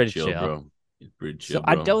pretty Pretty chill, chill. bro. He's pretty So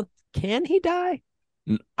chill, bro. can he die?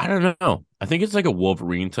 I don't know. I think it's like a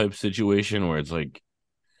Wolverine type situation where it's like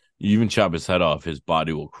you even chop his head off, his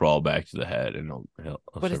body will crawl back to the head and he'll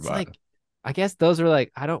But it's survive. like, I guess those are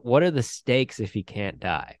like, what are the stakes if he can't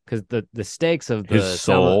die? Because the stakes of His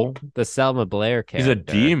soul, the Selma Blair he's character.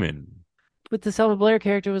 a demon. But the Selma Blair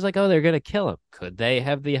character was like, oh, they're gonna kill him. Could they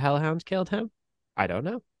have the Hellhounds killed him? I don't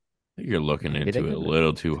know. I think you're looking Maybe they into it a couldn't.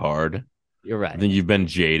 little too hard. You're I right. think you've been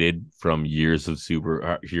jaded from years of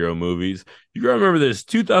superhero movies. You gotta remember this: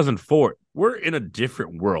 2004. we're in a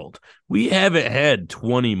different world. We haven't had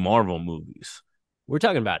 20 Marvel movies. We're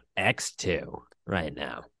talking about X2 right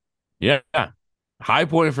now. Yeah. High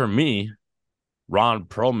point for me, Ron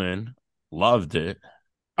Perlman loved it.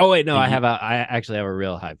 Oh wait, no, I actually have a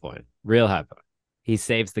real high point. Real high point. He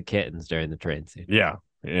saves the kittens during the train scene. Yeah.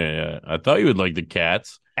 I thought you would like the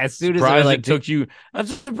cats. As soon as they're like, I'm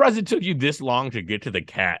surprised it took you this long to get to the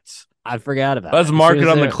cats. I forgot about Let's it. mark it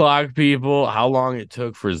on the clock, people. How long it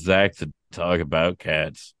took for Zach to talk about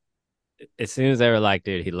cats. As soon as they were like,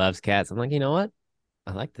 dude, he loves cats. I'm like, you know what?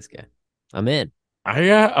 I like this guy. I'm in. I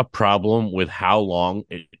got a problem with how long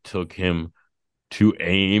it took him to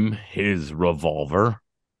aim his revolver.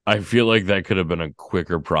 I feel like that could have been a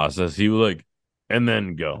quicker process. He would like, and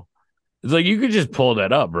then go. It's like you could just pull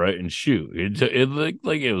that up, right, and shoot. It looked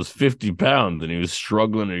like it was 50 pounds, and he was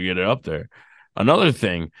struggling to get it up there. Another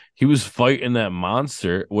thing, he was fighting that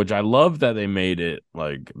monster, which I love that they made it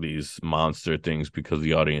like these monster things because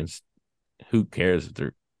the audience, who cares if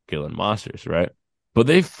they're killing monsters, right? But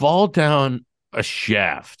they fall down a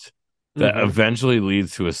shaft that eventually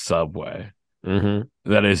leads to a subway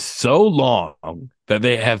that is so long that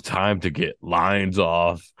they have time to get lines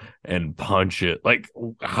off and punch it. Like,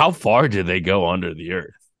 how far did they go under the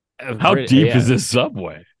earth? How deep is this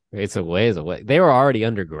subway? It's a ways away. They were already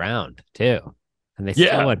underground too. And they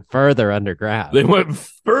still went further underground. They went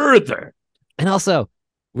further. And also,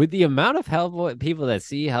 with the amount of Hellboy people that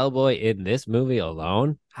see Hellboy in this movie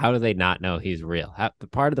alone, how do they not know he's real?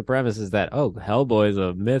 Part of the premise is that, Hellboy is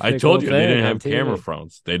a mythical I told you thing they didn't have camera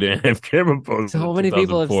phones. They didn't have camera phones. So many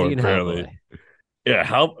people have seen apparently. Hellboy.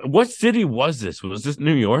 Yeah, what city was this? Was this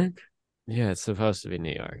New York? Yeah, it's supposed to be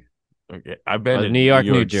New York. Okay, I've been in New York,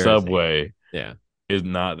 New Jersey. Subway. Yeah, is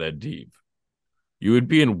not that deep. You would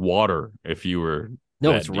be in water if you were.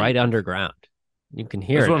 No, it's deep. Right underground. You can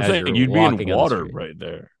hear. That's it what I'm saying. You'd be in water right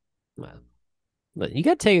there. Well, but you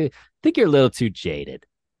got to think you're a little too jaded.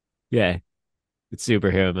 Yeah, with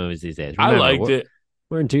superhero movies these days. Remember, I liked it.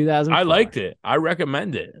 We're in 2000. I liked it. I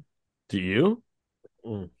recommend it. Do you?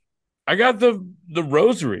 I got the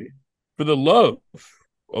rosary for the love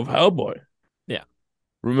of Hellboy. Yeah.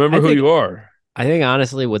 Remember who you are. I think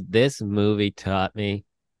honestly, what this movie taught me,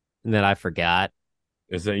 and that I forgot,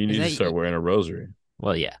 is that you need to start wearing a rosary.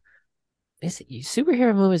 Well, yeah.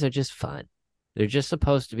 Superhero movies are just fun. They're just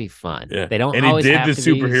supposed to be fun. Yeah. They don't and always he did have the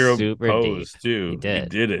to superhero be super pose deep. too. He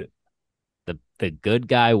did it. The good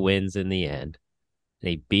guy wins in the end. And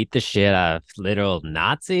he beat the shit out of literal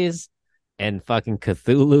Nazis and fucking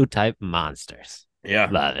Cthulhu type monsters. Yeah.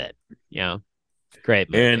 Love it. Great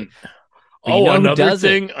movie. And another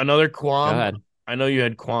thing, another qualm. I know you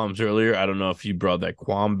had qualms earlier. I don't know if you brought that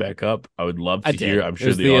qualm back up. I would love to hear. I'm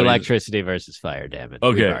sure the electricity versus fire damage.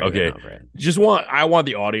 Okay. I want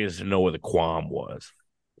the audience to know what the qualm was.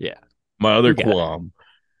 Yeah. My other qualm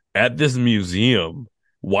at this museum.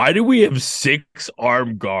 Why do we have 6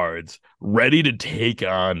 armed guards ready to take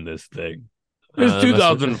on this thing? It's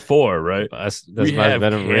 2004, right? This must have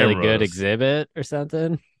been a really good exhibit or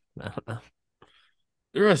something. I don't know.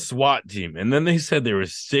 They're a SWAT team, and then they said there were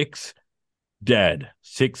 6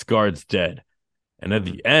 guards dead, and at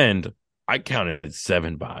the end, I counted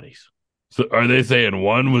 7 bodies. So, are they saying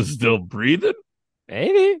one was still breathing?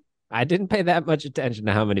 Maybe. I didn't pay that much attention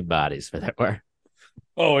to how many bodies there were.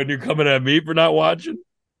 Oh, and you're coming at me for not watching?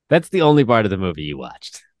 That's the only part of the movie you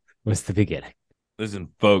watched. Was the beginning. Listen,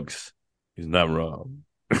 folks, he's not wrong.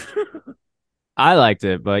 I liked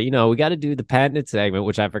it, but we got to do the patented segment,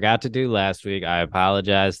 which I forgot to do last week. I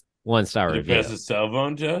apologize. 1-star review. Did it pass the cell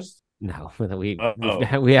phone test? No,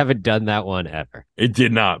 we haven't done that one ever. It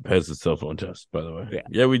did not pass the cell phone test, by the way.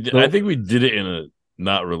 Yeah, we did. I think we did it in a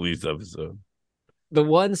not released episode. The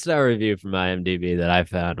 1-star review from IMDb that I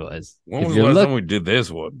found was, when was the last time we did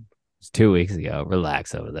this one? It's 2 weeks ago.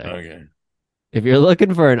 Relax over there. Okay. If you're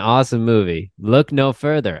looking for an awesome movie, look no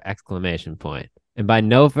further! ! And by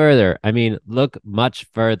no further, I mean look much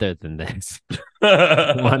further than this.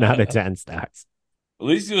 1 out of 10 stars. At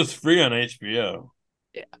least it was free on HBO.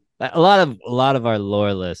 Yeah, a lot of our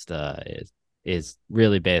lore list is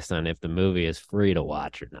really based on if the movie is free to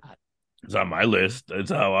watch or not. It's on my list. That's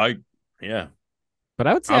how But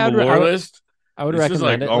I would say on the lore list. I would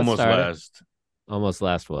recommend it. Almost last. Almost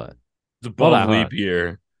last what? It's above leap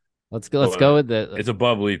year. Let's go with the. It's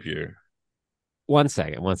above leap year. 1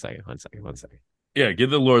 second. Yeah, get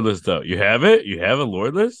the lore list out. You have it? You have a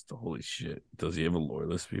lore list? Holy shit. Does he have a lore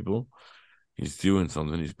list, people? He's doing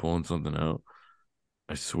something. He's pulling something out.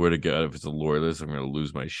 I swear to God, if it's a lore list, I'm going to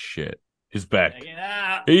lose my shit. He's back.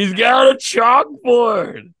 He's got a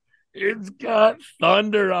chalkboard. It's got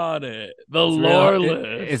thunder on it. The It's real. lore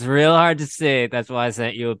It's list. real hard to see. That's why I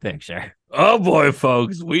sent you a picture. Oh boy,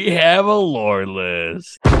 folks, we have a lore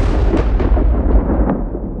list. Got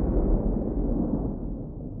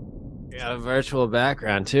a virtual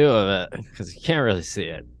background too of it because you can't really see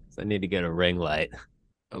it. So I need to get a ring light.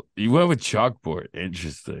 You have a chalkboard.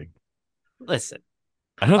 Interesting. Listen,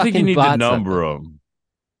 I don't think you fucking need to bought number something. them.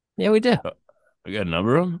 Yeah, we do. I got to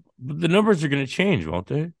number them, but the numbers are going to change, won't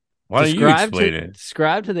they? Why don't you explain it?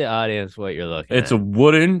 Describe to the audience what you're looking It's at. a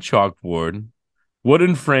wooden chalkboard,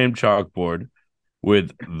 wooden frame chalkboard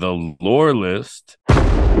with the lore list.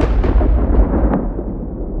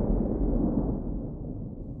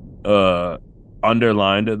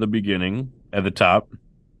 Underlined at the beginning, at the top,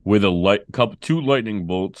 with two lightning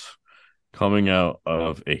bolts coming out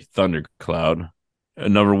of a thundercloud.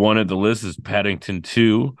 Number one at the list is Paddington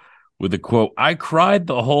 2 with the quote, "I cried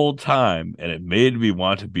the whole time and it made me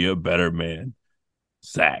want to be a better man."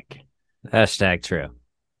 Zach. Hashtag true.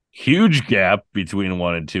 Huge gap between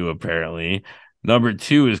 1 and 2, apparently. Number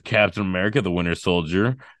 2 is Captain America, the Winter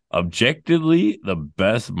Soldier. Objectively, the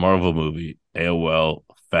best Marvel movie. AOL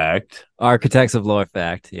fact. Architects of Lore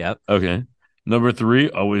fact. Yep. Okay. Number 3,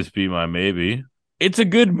 Always Be My Maybe. It's a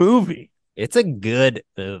good movie. It's a good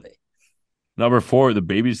movie. Number 4, The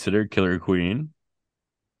Babysitter, Killer Queen.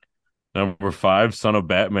 Number 5, Son of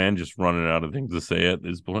Batman, just running out of things to say at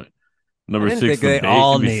this point. Number 6, The they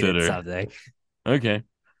all needed Babysitter. something. Okay.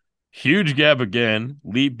 Huge gap again.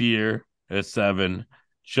 Leap Year at 7.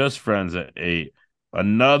 Just Friends at 8.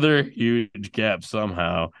 Another huge gap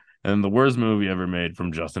somehow. And the worst movie ever made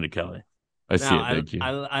from Justin to Kelly. I see it. Thank you.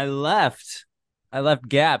 I left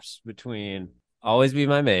gaps between Always Be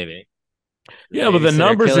My Maybe. Yeah, but the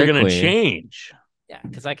numbers are going to change. Yeah,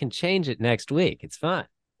 because I can change it next week. It's fine.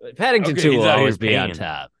 Paddington Okay, 2 he's will out here always be on paying.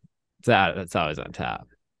 top. It's always on top.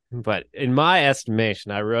 But in my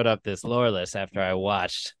estimation, I wrote up this lore list after I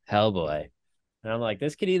watched Hellboy. And I'm like,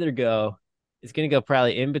 this could either go, it's going to go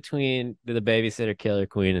probably in between the Babysitter, Killer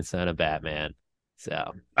Queen, and Son of Batman.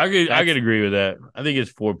 So I could agree with that. I think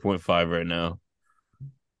it's 4.5 right now.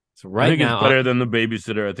 So right I think now, it's better than The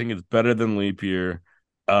Babysitter. I think it's better than Leap Year.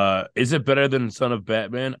 Is it better than Son of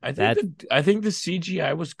Batman? I think the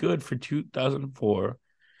CGI was good for 2004.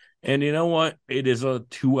 And you know what? It is a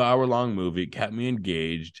 2-hour-long movie. It kept me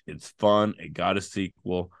engaged. It's fun. It got a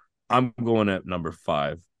sequel. I'm going at number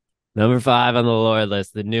 5. Number 5 on the lore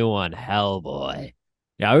list, the new one, Hellboy.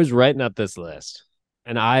 Yeah, I was writing up this list,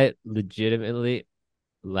 and I legitimately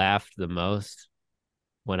laughed the most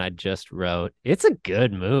when I just wrote, "It's a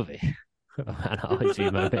good movie." I'd always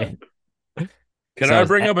be my man. Can I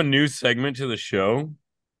bring up a new segment to the show?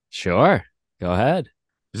 Sure. Go ahead.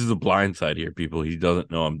 This is a blind side here, people. He doesn't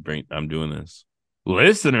know I'm doing this.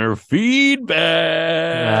 Listener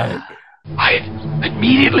feedback. I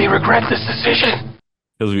immediately regret this decision.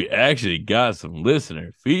 Because we actually got some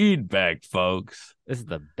listener feedback, folks. This is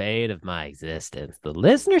the bane of my existence. The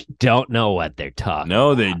listeners don't know what they're talking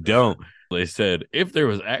No, about. they don't. They said, if there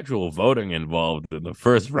was actual voting involved in the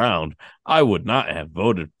first round, I would not have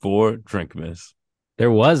voted for Drinkmas.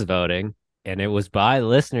 There was voting, and it was by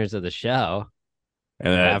listeners of the show.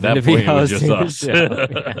 And at that point, it was just us.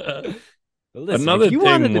 Yeah. Listen, Another if you thing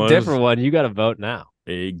wanted a was- different one, you got to vote now.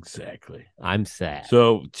 Exactly. I'm sad.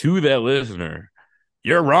 So, to that listener,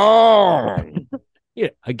 you're wrong. Yeah,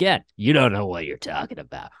 again, you don't know what you're talking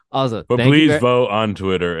about. Also, But please vote on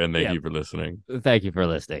Twitter, and thank you for listening. Thank you for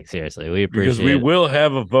listening. Seriously, we appreciate Because we it. will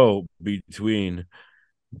have a vote between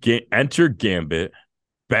Enter Gambit,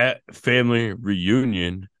 Bat Family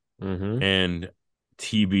Reunion, and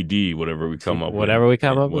TBD, whatever we come up with. Whatever we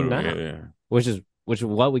come up with now. Yeah. Which is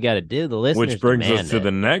what we got to do. The listeners Which brings demand us to it.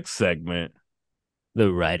 the next segment.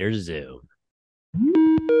 The Writer's Zoom.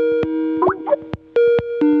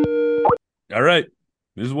 All right.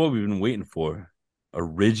 This is what we've been waiting for.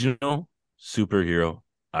 Original superhero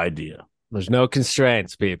idea. There's no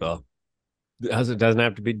constraints, people. It doesn't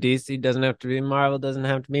have to be DC, doesn't have to be Marvel, doesn't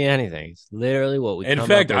have to be anything. It's literally what we In come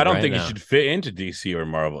fact, up with I don't right think now. it should fit into DC or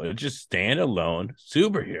Marvel. It's just standalone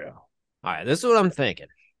superhero. All right, this is what I'm thinking.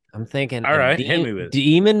 I'm thinking, All right, hit me with it.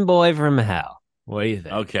 Demon Boy from Hell. What do you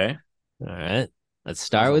think? Okay. All right, let's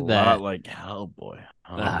start Sounds with a that. lot like Hellboy.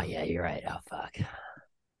 Oh, yeah, you're right. Oh, fuck.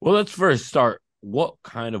 Well, let's first start. What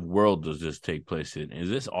kind of world does this take place in? Is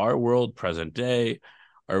this our world, present day?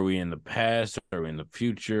 Are we in the past? Are we in the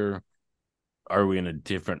future? Are we in a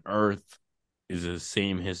different Earth? Is it the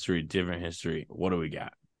same history, different history? What do we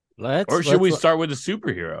got? Or should we start with a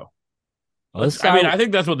superhero? I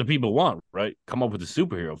think that's what the people want, right? Come up with a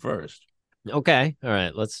superhero first. Okay. All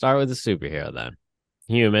right. Let's start with the superhero then.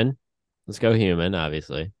 Human. Let's go human,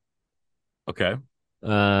 obviously. Okay.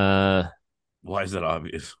 Uh, Why is that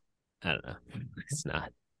obvious? I don't know. It's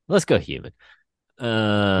not. Let's go human.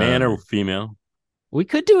 Man or female? We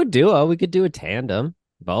could do a duo. We could do a tandem.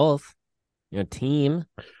 Both. Team.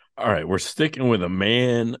 All right, we're sticking with a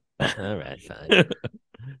man. All right, fine.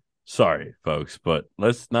 Sorry, folks, but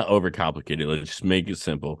let's not overcomplicate it. Let's just make it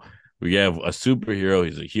simple. We have a superhero.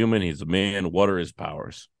 He's a human. He's a man. What are his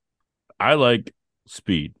powers? I like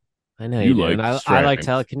speed. I know You you do. like And I like strength.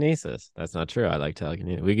 telekinesis. That's not true. I like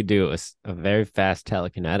telekinesis. We could do a very fast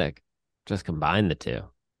telekinetic. Just combine the two.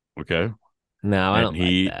 Okay. No, I And don't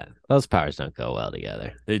like that. Those powers don't go well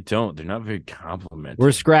together. They don't. They're not very complimentary.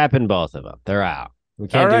 We're scrapping both of them. They're out. We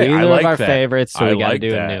can't All right, do I either like of our that. favorites, so I we got to like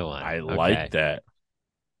do that. a new one. I Okay. like that.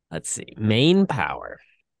 Let's see. Main power.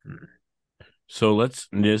 So let's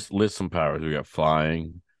just list some powers. We got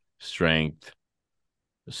flying, strength,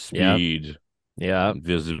 speed, Yeah.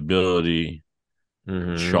 invisibility,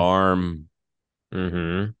 Mm-hmm. charm,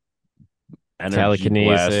 Mm-hmm. energy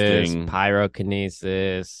Telekinesis, blasting,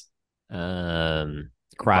 pyrokinesis,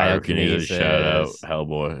 cryokinesis. Shout out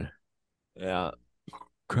Hellboy. Yeah.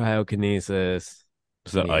 Cryokinesis.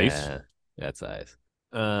 Is that ice? That's ice.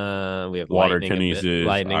 We have Water kinesis,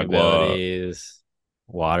 lightning agua. abilities,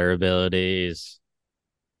 water abilities,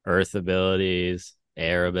 earth abilities,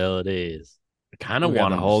 air abilities. I kind of We got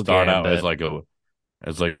want the to whole start out gambit.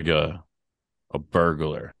 as like a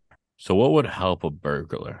burglar. So what would help a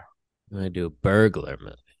burglar? I'm gonna do a burglar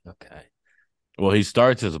movie. Okay. Well, he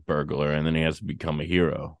starts as a burglar and then he has to become a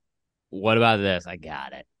hero. What about this? I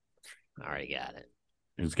got it. I already got it.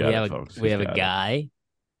 Who's got it, folks? We have a guy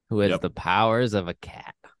who has the powers of a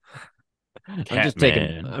cat. I'm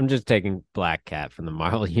just taking Black Cat from the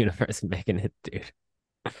Marvel universe and making it, dude.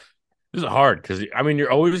 This is hard because I mean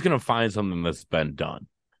you're always gonna find something that's been done.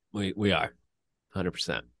 We are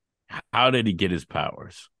 100%. How did he get his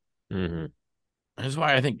powers? Mm-hmm. That's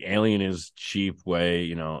why I think Alien is cheap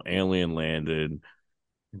way. Alien landed,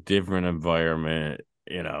 different environment.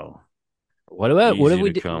 What if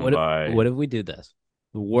we what if we do this?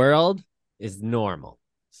 The world is normal,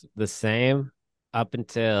 it's the same up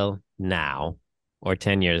until now, or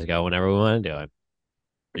 10 years ago, whenever we want to do it.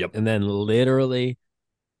 Yep. And then literally,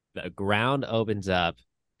 the ground opens up,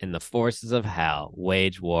 and the forces of hell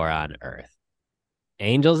wage war on Earth.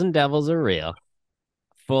 Angels and devils are real,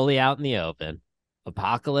 fully out in the open.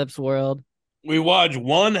 Apocalypse world. We watch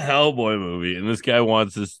one Hellboy movie, and this guy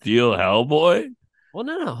wants to steal Hellboy. Well,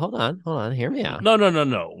 no, hold on. Hear me out.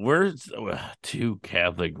 No. We're two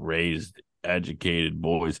Catholic raised, educated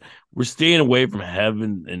boys. We're staying away from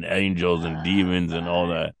heaven and angels and demons and all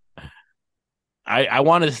that. I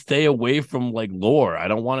want to stay away from like lore. I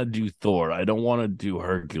don't want to do Thor. I don't want to do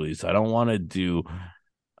Hercules. I don't want to do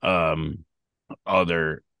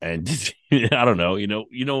other entities. I don't know.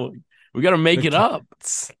 We got to make it up.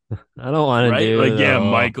 I don't want to do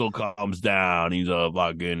Michael comes down. He's a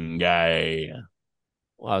fucking guy.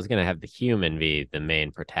 Well, I was gonna have the human be the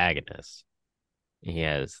main protagonist. He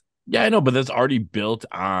has. Yeah, I know, but that's already built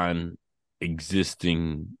on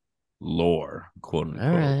existing lore, quote unquote.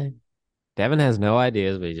 All right. Devin has no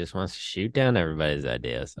ideas, but he just wants to shoot down everybody's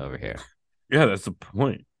ideas over here. Yeah, that's the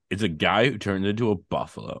point. It's a guy who turns into a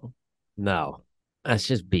buffalo. No, that's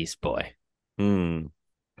just Beast Boy. Hmm.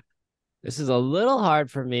 This is a little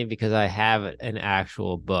hard for me because I have an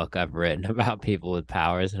actual book I've written about people with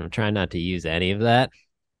powers, and I'm trying not to use any of that.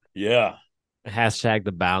 Yeah. Hashtag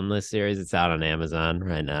the Boundless series. It's out on Amazon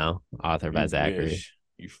right now, authored by Zachary.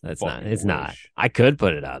 It's not. I could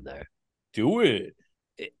put it out there. Do it.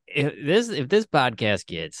 If this podcast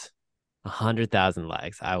gets 100,000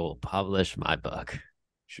 likes, I will publish my book.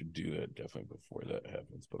 Should do that definitely before that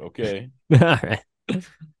happens, but okay. All right.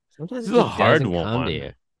 Sometimes this is a hard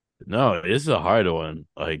one. No, this is a hard one.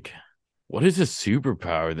 Like, what is a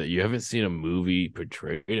superpower that you haven't seen a movie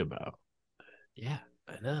portrayed about? Yeah,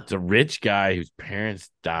 I know. It's a rich guy whose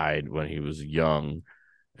parents died when he was young,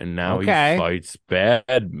 and now he fights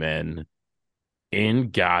bad men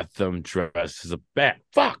in Gotham dressed as a bat.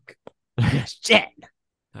 Fuck. Shit.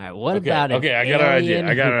 All right, what about I got an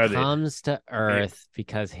idea. Who comes to Earth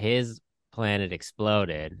because his planet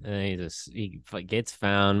exploded, and he gets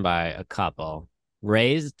found by a couple,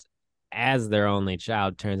 raised as their only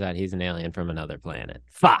child. Turns out he's an alien from another planet.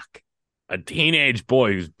 Fuck. A teenage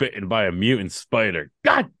boy who's bitten by a mutant spider.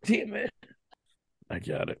 God damn it. I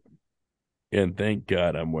got it. And thank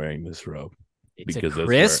God I'm wearing this robe. It's a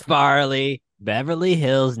Chris Farley Beverly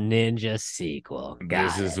Hills Ninja sequel.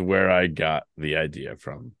 This is where I got the idea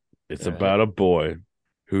from. It's about a boy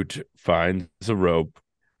who finds a rope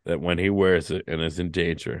that when he wears it and is in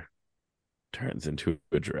danger, turns into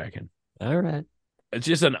a dragon. All right. It's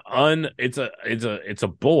just it's a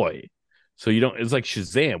boy. So you don't, it's like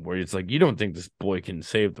Shazam, where it's like you don't think this boy can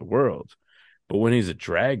save the world. But when he's a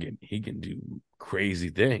dragon, he can do crazy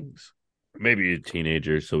things. Maybe a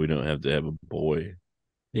teenager, so we don't have to have a boy.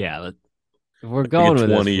 Yeah, if we're Like a going with this,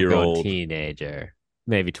 we're going 20-year-old. teenager,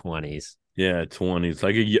 maybe 20s. Yeah, 20s.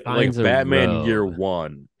 Like Finds a Batman year robe.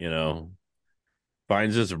 one,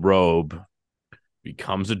 finds his robe,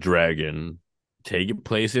 becomes a dragon, taking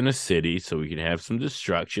place in a city so we can have some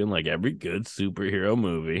destruction like every good superhero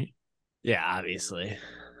movie. Yeah, obviously.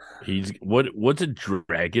 What's a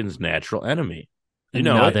dragon's natural enemy? You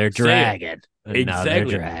know it. Another Say it. dragon. Another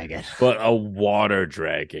Exactly. dragon. But a water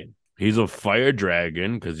dragon. He's a fire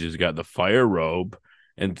dragon because he's got the fire robe.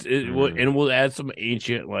 And we'll add some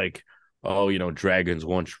ancient, like, dragons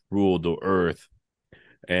once ruled the earth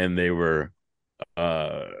and they were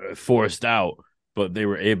forced out, but they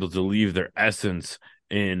were able to leave their essence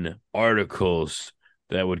in articles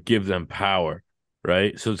that would give them power,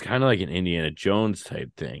 right? So it's kind of like an Indiana Jones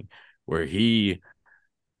type thing where he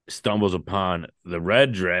stumbles upon the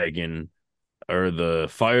red dragon or the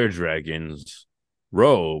fire dragon's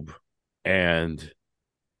robe, and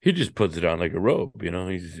he just puts it on like a robe.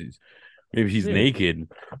 Maybe he's naked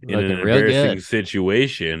in an Looking real embarrassing good.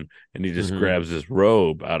 situation, and he just grabs this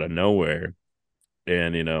robe out of nowhere,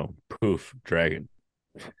 and poof, dragon.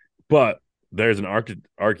 But there's an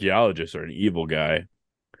archaeologist or an evil guy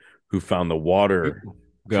who found the water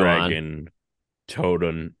Go on. dragon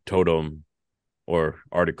totem or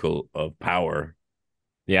article of power.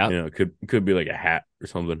 Yeah. It could be like a hat or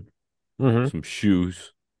something, Mm-hmm. some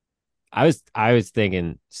shoes. I was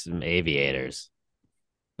thinking some aviators.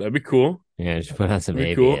 That'd be cool. Yeah, just put on some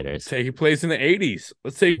That'd be cool. aviators. Take place in the 80s.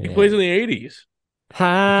 Let's take place in the 80s.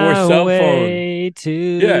 Before cell phone. to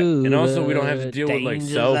Yeah, and also we don't have to deal with like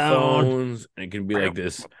danger cell zone. phones. And it can be like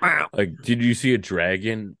this. Like, did you see a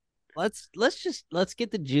dragon? Let's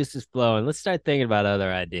get the juices flowing. Let's start thinking about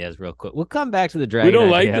other ideas real quick. We'll come back to the dragon. We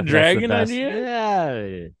don't idea like the if that's dragon best. idea?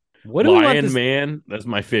 Yeah. What do we want Lion this, man. That's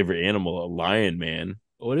my favorite animal, a lion man.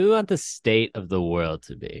 What do we want the state of the world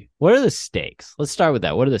to be? What are the stakes? Let's start with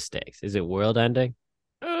that. What are the stakes? Is it world ending?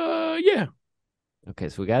 Yeah. Okay,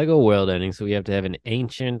 so we got to go world ending. So we have to have an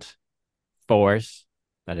ancient force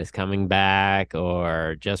that is coming back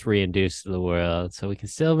or just reintroduced to the world. So we can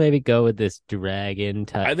still maybe go with this dragon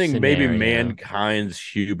type. I think maybe mankind's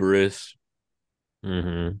hubris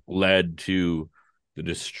led to the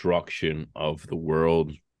destruction of the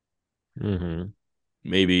world.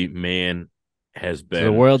 Maybe man has been. So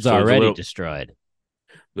the world's already destroyed.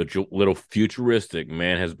 The little futuristic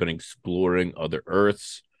man has been exploring other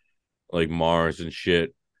Earths like Mars and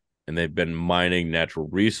shit, and they've been mining natural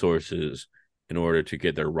resources in order to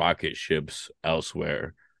get their rocket ships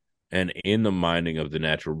elsewhere. And in the mining of the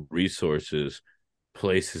natural resources,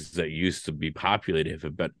 places that used to be populated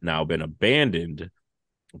have now been abandoned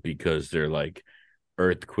because they're like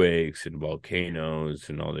earthquakes and volcanoes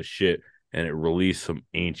and all this shit. And it released some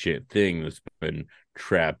ancient thing that's been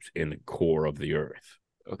trapped in the core of the earth.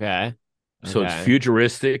 Okay. So it's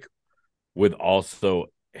futuristic with also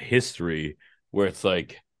history where it's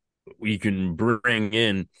like we can bring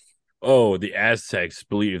in, the Aztecs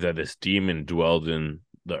believe that this demon dwelled in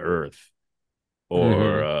the earth,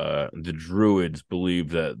 or the Druids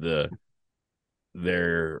believe that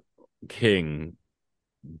their king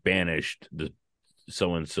banished the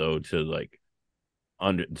so and so to like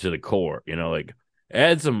under to the core. Like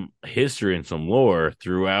add some history and some lore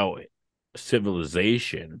throughout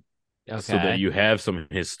civilization, so that you have some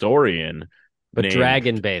historian, but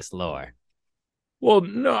dragon-based lore. Well,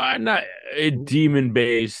 no, I'm not a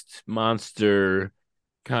demon-based monster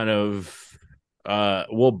kind of.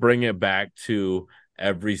 We'll bring it back to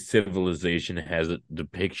every civilization has a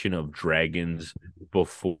depiction of dragons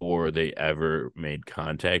before they ever made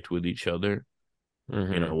contact with each other.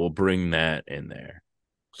 We'll bring that in there.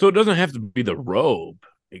 So it doesn't have to be the robe.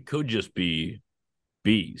 It could just be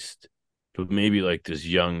beast. But maybe like this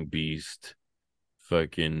young beast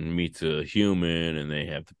fucking meets a human and they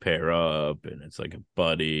have to pair up, and it's like a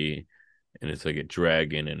buddy, and it's like a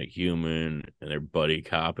dragon and a human, and they're buddy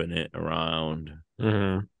copping it around.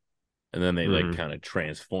 And then they like kind of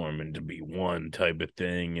transform into be one type of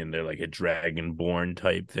thing, and they're like a dragonborn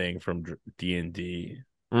type thing from D&D.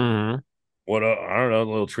 What I don't know,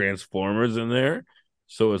 little Transformers in there.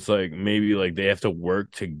 So it's like maybe like they have to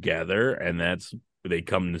work together, and that's they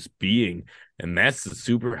come this being, and that's the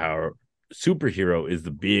superhero is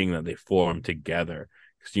the being that they form together,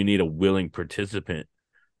 because you need a willing participant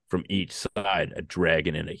from each side, a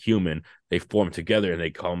dragon and a human. They form together and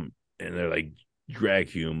they come and they're like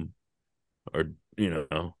Draghume, or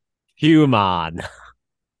Human.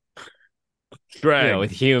 Dragon. With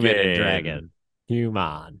human and dragon.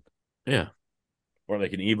 Human. Yeah. Or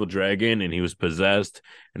like an evil dragon and he was possessed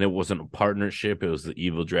and it wasn't a partnership. It was the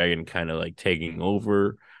evil dragon kind of like taking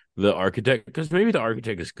over the architect. Because maybe the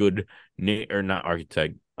architect is good, or not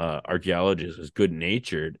architect, archaeologist is good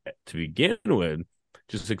natured to begin with,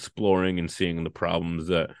 just exploring and seeing the problems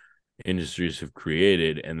that industries have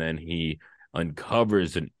created. And then he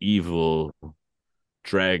uncovers an evil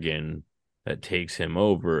dragon that takes him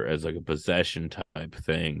over as like a possession type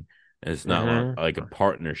thing. And it's not like a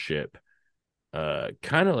partnership.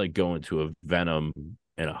 Kind of like going to a Venom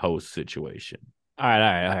and a host situation. All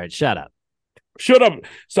right. Shut up.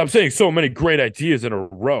 Stop saying so many great ideas in a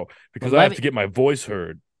row because I have to get my voice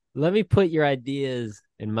heard. Let me put your ideas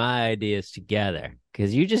and my ideas together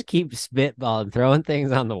because you just keep spitballing, throwing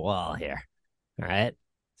things on the wall here. All right.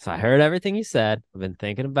 So I heard everything you said. I've been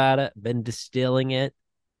thinking about it, been distilling it.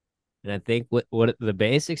 And I think what the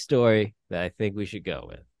basic story that I think we should go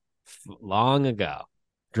with long ago,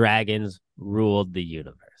 dragons ruled the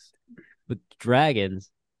universe. But dragons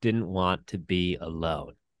didn't want to be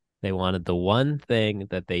alone. They wanted the one thing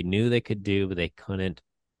that they knew they could do, but they couldn't,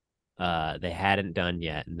 they hadn't done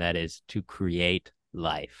yet, and that is to create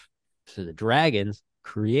life. So the dragons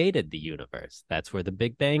created the universe. That's where the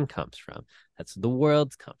Big Bang comes from. That's where the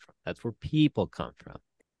worlds come from. That's where people come from.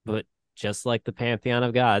 But just like the pantheon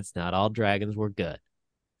of gods, not all dragons were good.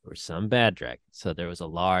 There were some bad dragons. So there was a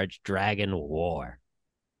large dragon war,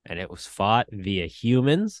 and it was fought via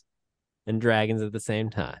humans and dragons at the same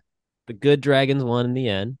time. The good dragons won in the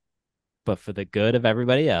end, but for the good of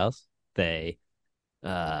everybody else, they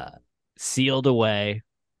sealed away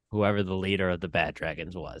whoever the leader of the bad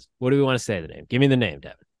dragons was. What do we want to say the name? Give me the name,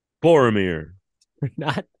 Devin. Boromir. We're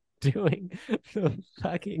not doing the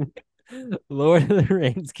fucking Lord of the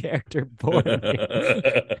Rings character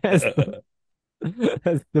Boromir as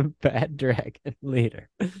the bad dragon leader.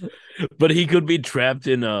 But he could be trapped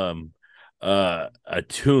in a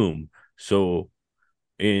tomb. So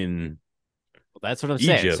in that's what I'm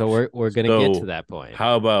Egypt, saying. So we're gonna get to that point.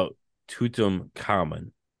 How about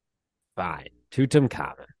Tutankhamun? Fine.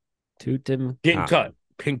 Tutankhamun.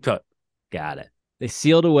 King Tut. Got it. They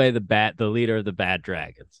sealed away the leader of the bad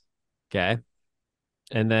dragons. Okay.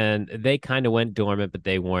 And then they kind of went dormant, but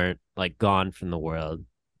they weren't like gone from the world.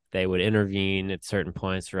 They would intervene at certain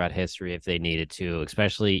points throughout history if they needed to,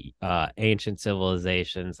 especially ancient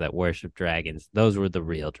civilizations that worship dragons. Those were the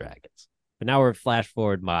real dragons. But now we're flash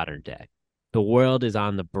forward modern day. The world is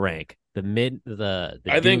on the brink. I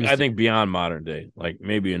think beyond modern day, like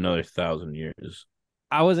maybe another 1,000 years.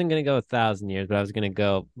 I wasn't going to go 1,000 years, but I was going to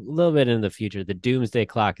go a little bit in the future. The doomsday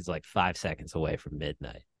clock is like 5 seconds away from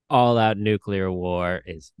midnight. All out nuclear war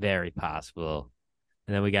is very possible.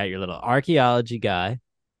 And then we got your little archaeology guy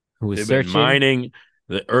who was searching, mining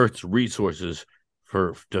the Earth's resources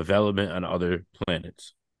for development on other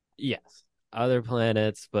planets. Yes, other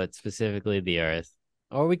planets, but specifically the Earth.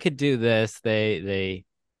 Or we could do this. They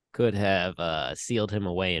could have sealed him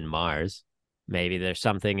away in Mars. Maybe there's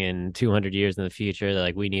something in 200 years in the future that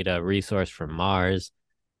like we need a resource from Mars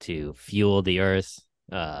to fuel the Earth's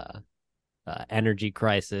energy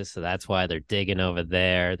crisis. So that's why they're digging over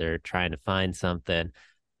there. They're trying to find something.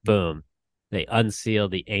 Boom. They unseal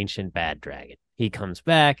the ancient bad dragon. He comes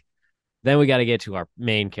back. Then we got to get to our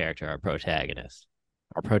main character, our protagonist.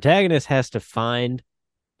 Our protagonist has to find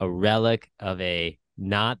a relic of a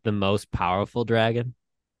not the most powerful dragon,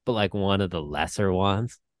 but like one of the lesser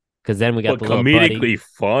ones. Because then we got the comedically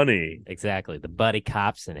funny. Exactly. The buddy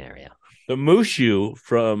cop scenario. The Mushu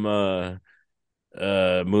from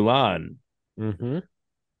Mulan.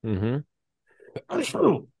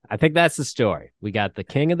 I think that's the story. We got the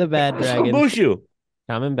king of the bad dragon Mushu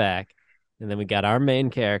coming back, and then we got our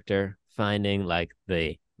main character finding like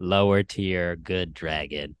the lower tier good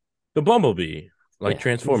dragon. The Bumblebee, like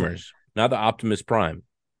Transformers, exactly. Not the Optimus Prime.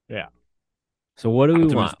 Yeah. So what do we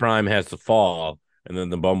want? Optimus Prime has to fall, and then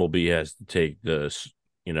the Bumblebee has to take the,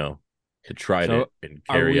 to try to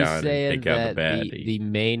carry on and take out the baddie. The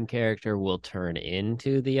main character will turn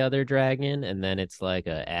into the other dragon, and then it's like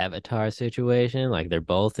a Avatar situation, like they're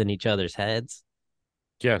both in each other's heads.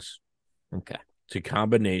 Yes. Okay. It's a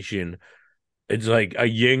combination. It's like a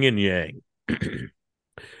yin and yang. And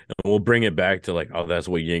we'll bring it back to like, oh, that's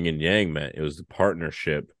what yin and yang meant. It was the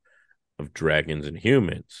partnership of dragons and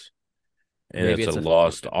humans. And maybe it's a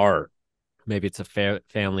lost art. Maybe it's a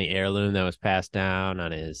family heirloom that was passed down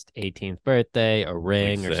on his 18th birthday, a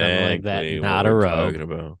ring or something like that, not a robe.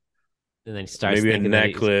 And then he starts maybe a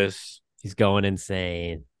necklace. He's going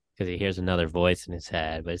insane because he hears another voice in his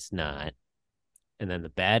head, but it's not. and then the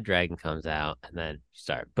bad dragon comes out, and then you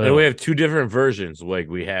start. And Boom. we have two different versions. Like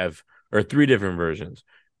or three different versions.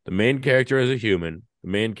 The main character as a human, the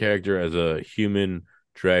main character as a human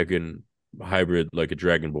dragon hybrid, like a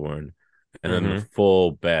dragonborn, and then the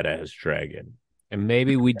full badass dragon. And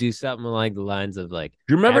maybe we do something along the lines of like.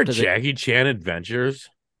 Do you remember after the- Jackie Chan Adventures?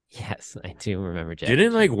 Yes, I do remember Jackie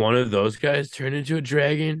Didn't Chan. like one of those guys turn into a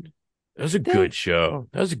dragon? That was a good show.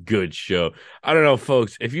 That was a good show. I don't know,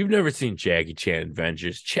 folks. If you've never seen Jackie Chan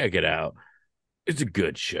Adventures, check it out. It's a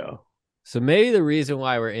good show. So maybe the reason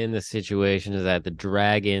why we're in this situation is that the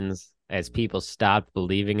dragons, as people stopped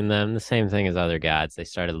believing in them, the same thing as other gods, they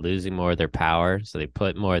started losing more of their power. So they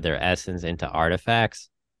put more of their essence into artifacts,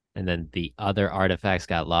 and then the other artifacts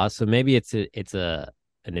got lost. So maybe it's an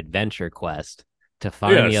adventure quest to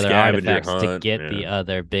find the other artifacts to get the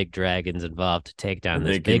other big dragons involved to take down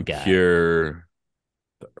this big guy. Cure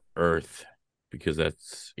the earth, because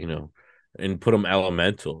that's, and put them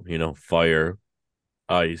elemental, fire,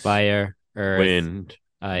 ice, earth, wind,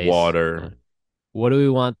 ice, water. What do we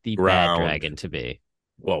want the ground. bad dragon to be?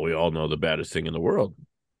 Well, we all know the baddest thing in the world.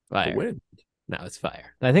 Fire. The wind. No, it's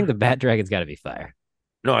fire. I think the bad dragon's got to be fire.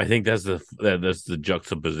 No, I think that's the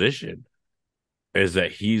juxtaposition. Is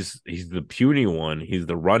that he's the puny one, he's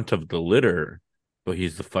the runt of the litter, but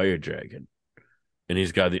he's the fire dragon, and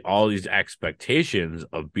he's got all these expectations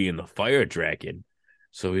of being the fire dragon,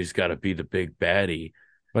 so he's got to be the big baddie.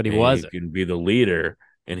 But he wasn't. He can be the leader,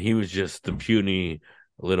 and he was just the puny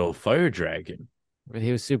little fire dragon. But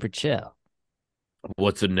he was super chill.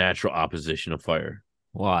 What's the natural opposition of fire?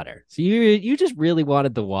 Water. So you just really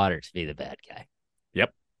wanted the water to be the bad guy.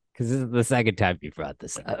 Yep. Because this is the second time you brought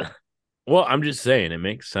this up. Well, I'm just saying it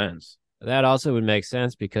makes sense. That also would make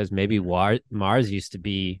sense because maybe Mars used to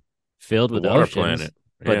be filled with water oceans, planet.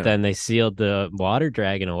 But then they sealed the water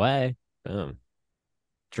dragon away. Boom.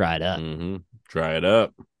 Dried up. Dry it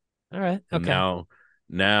up. All right. Okay. And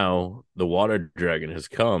now the water dragon has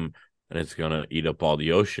come, and it's gonna eat up all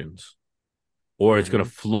the oceans, or it's gonna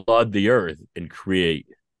flood the earth and create.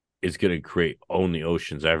 It's gonna create only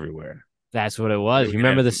oceans everywhere. That's what it was. You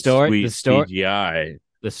remember the story? The story. CGI.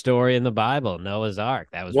 The story in the Bible, Noah's Ark.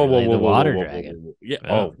 That was the water dragon. Yeah.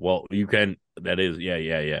 Oh, well, you can. That is. Yeah.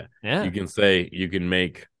 Yeah. You can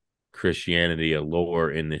make Christianity a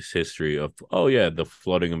lore in this history of. Oh yeah, the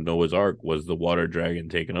flooding of Noah's Ark was the water dragon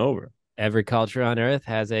taking over. Every culture on Earth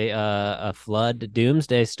has a flood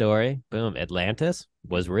doomsday story. Boom. Atlantis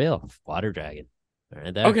was real. Water dragon.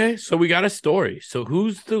 Right there. Okay, so we got a story. So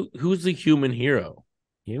who's the human hero?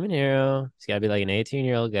 Human hero. He's got to be like an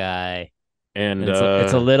 18-year-old guy. And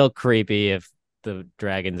it's a little creepy if the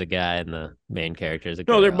dragon's a guy and the main character is a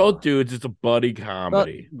girl. No, they're both dudes. It's a buddy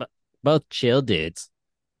comedy. Both chill dudes.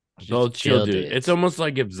 Both chill dudes. It's almost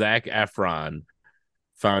like if Zac Efron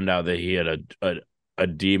found out that he had a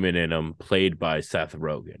demon in him played by Seth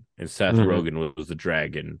Rogen. And Seth Rogen was the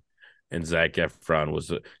dragon. And Zac Efron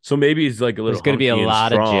was so maybe he's like a little. There's going to be a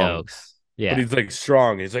lot of jokes. Yeah. But he's like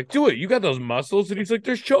strong. He's like, do it. You got those muscles. And he's like,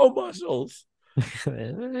 there's show muscles.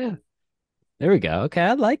 There we go. Okay,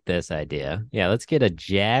 I like this idea. Yeah, let's get a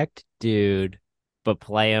jacked dude, but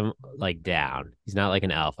play him like down. He's not like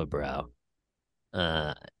an alpha bro.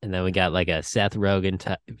 And then we got like a Seth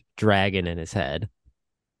Rogen dragon in his head.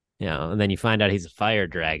 And then you find out he's a fire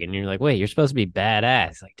dragon. And you're like, wait, you're supposed to be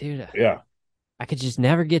badass. Like, dude, yeah, I could just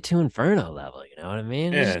never get to Inferno level. You know what I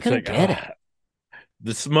mean? I just couldn't get it.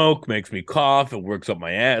 The smoke makes me cough. It works up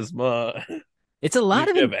my asthma. It's a lot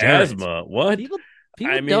of endurance. Asthma. What?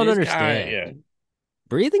 People don't understand.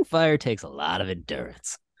 Breathing fire takes a lot of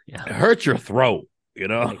endurance. Yeah. It hurts your throat,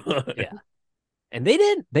 Yeah. And they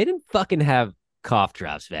didn't fucking have cough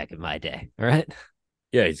drops back in my day. All right.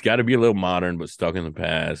 Yeah, he's got to be a little modern, but stuck in the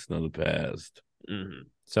past. Know the past. Mm-hmm.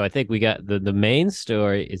 So I think we got the main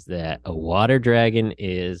story is that a water dragon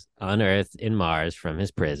is unearthed in Mars from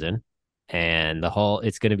his prison, and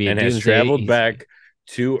it's going to be has traveled back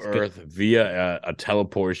to Earth via a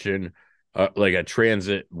teleportation, like a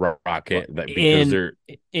transit rocket. That because they're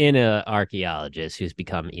in a archaeologist who's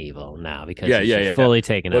become evil now because he's fully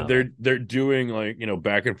taken over. But they're doing like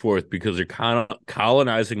back and forth because they're kind of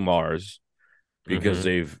colonizing Mars because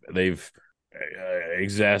they've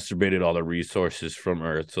exacerbated all the resources from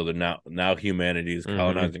Earth, so they're now humanity is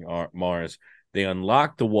colonizing Mars. They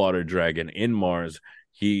unlocked the water dragon in Mars.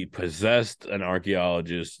 He possessed an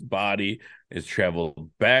archaeologist's body, has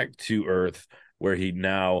traveled back to Earth, where he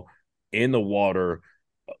now in the water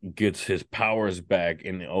gets his powers back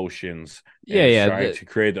in the oceans. Trying to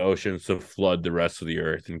create the oceans to flood the rest of the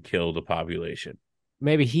Earth and kill the population.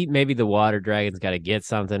 maybe the water dragon's got to get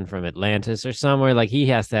something from Atlantis or somewhere. Like he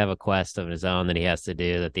has to have a quest of his own that he has to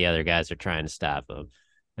do that the other guys are trying to stop him.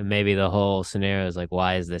 And maybe the whole scenario is like,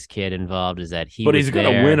 why is this kid involved? Is that he But was he's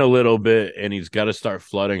gonna there? win a little bit, and he's got to start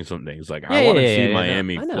flooding some things. Like I Yeah, want to yeah, see yeah, no,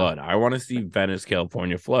 Miami I know. flood. I want to see Venice,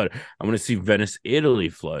 California flood. I want to see Venice, Italy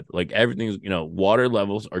flood. Like everything's, water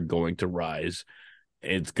levels are going to rise.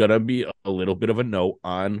 It's gonna be a little bit of a note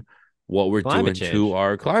on what we're Climate doing change. to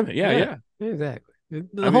our climate. Yeah. Exactly. The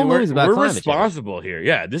I whole mean, movie's about we're climate change. responsible here.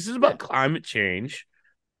 Yeah, this is about climate change,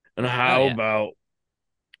 and how yeah. about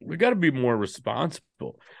we got to be more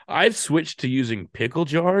responsible. I've switched to using pickle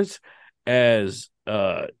jars as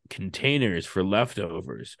containers for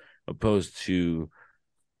leftovers opposed to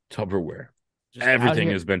Tupperware. Just out Everything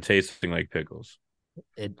here- has been tasting like pickles.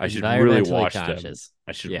 I should really environmentally wash them. conscious.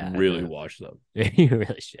 I should Yeah, really no. wash them. You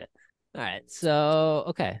really should. All right. So,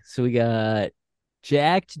 okay. So we got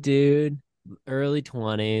jacked dude, early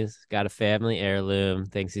 20s, got a family heirloom,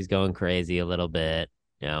 thinks he's going crazy a little bit,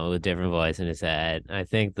 with a different voice in his head. I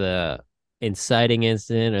think the inciting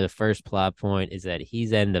incident or the first plot point is that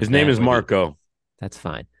he's at an event. His name is where Marco. that's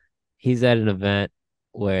fine. He's at an event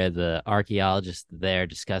where the archaeologist there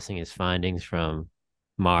discussing his findings from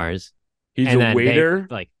Mars. He's And a then waiter.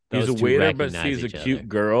 He's a waiter, but sees a cute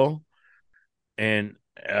girl, and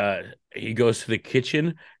he goes to the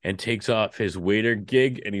kitchen and takes off his waiter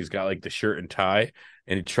gig, and he's got like the shirt and tie,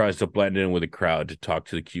 and he tries to blend in with the crowd to talk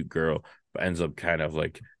to the cute girl, but ends up kind of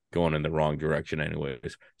like going in the wrong direction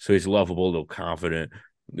anyways. So he's lovable, a little confident.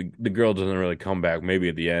 The girl doesn't really come back, maybe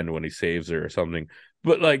at the end when he saves her or something.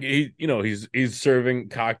 But like he's serving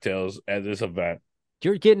cocktails at this event.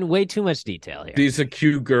 You're getting way too much detail here. He's a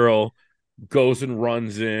cute girl, goes and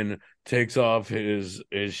runs in, takes off his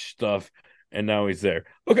stuff, and now he's there.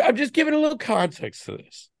 Okay, I'm just giving a little context to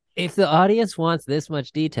this. If the audience wants this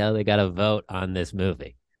much detail, they got to vote on this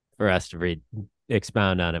movie for us to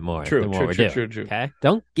expound on it more than what we're doing. True. Okay,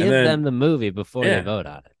 don't give them the movie before they vote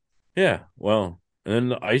on it. Yeah, well, and then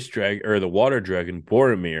the ice dragon or the water dragon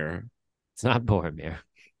Boromir. It's not Boromir.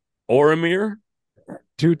 Oromir?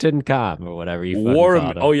 Tutankhamun or whatever you fucking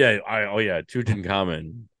called him. Oh yeah,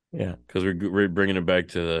 Tutankhamun. Yeah, because we're bringing it back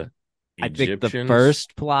to the Egyptians. I think the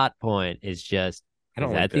first plot point is just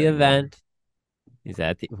he's at the event. He's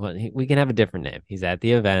at the we can have a different name. He's at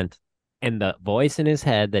the event, and the voice in his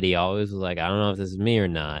head that he always was like, I don't know if this is me or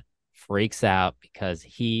not, freaks out because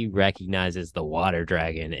he recognizes the water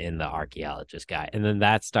dragon in the archaeologist guy, and then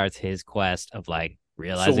that starts his quest of like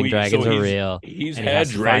realizing dragons are real. He's had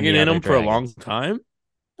dragon in him for a long time,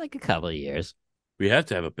 like a couple of years. We have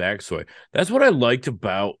to have a backstory. That's what I liked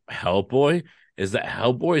about Hellboy, is that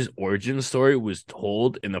Hellboy's origin story was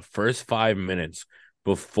told in the first 5 minutes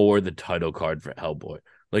before the title card for Hellboy.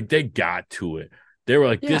 Like they got to it. They were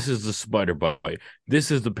like, this is the spider bite.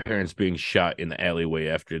 This is the parents being shot in the alleyway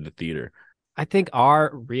after the theater. I think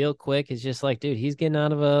our real quick is just like, dude, he's getting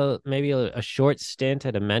out of maybe a short stint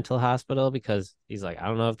at a mental hospital because he's like, I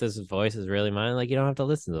don't know if this voice is really mine. Like, you don't have to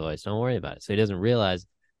listen to the voice. Don't worry about it. So he doesn't realize.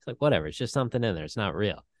 It's like, whatever. It's just something in there. It's not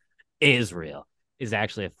real. Israel is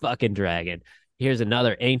actually a fucking dragon. Here's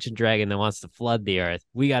another ancient dragon that wants to flood the earth.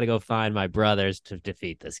 We got to go find my brothers to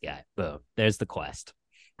defeat this guy. Boom. There's the quest.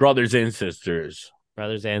 Brothers and sisters.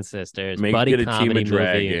 Brothers and sisters. Make buddy it a team of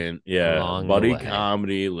dragon. Yeah. Buddy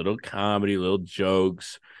comedy, little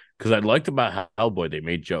jokes. Because I liked about Hellboy, they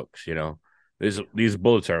made jokes, These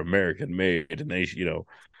bullets are American made. And they,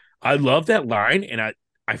 I love that line. And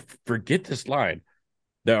I forget this line.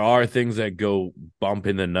 There are things that go bump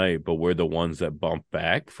in the night, but we're the ones that bump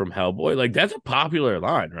back from Hellboy. Like, that's a popular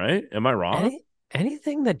line, right? Am I wrong?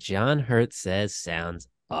 Anything that John Hurt says sounds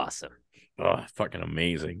awesome. Oh, fucking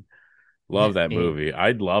amazing. Love that movie.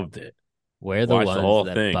 I loved it. We're the ones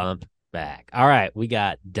that bump back. All right, we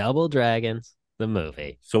got Double Dragons, the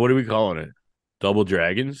movie. So what are we calling it? Double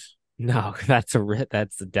Dragons? No, that's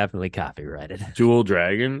definitely copyrighted. Dual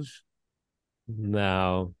Dragons?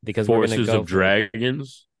 No, because Forces we're gonna go of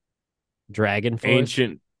Dragons, Dragon Force?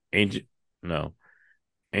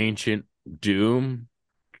 Ancient Doom.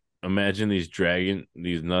 Imagine these nuts dragging.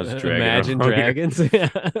 Imagine dragons.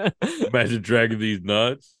 Imagine dragging these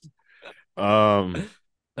nuts. From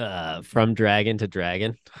dragon to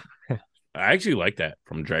dragon. I actually like that,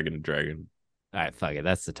 from dragon to dragon. All right, fuck it.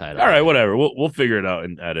 That's the title. All right, whatever. We'll figure it out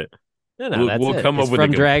and edit. No, we'll come up with a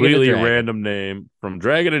completely random name, from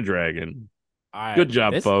dragon to dragon. All right, good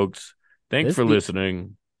job, folks. Thanks for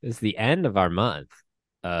listening. This is the end of our month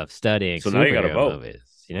of studying. So now you got to vote.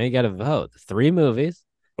 Movies. You got to vote. 3 movies.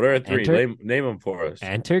 What are 3? Name them for us.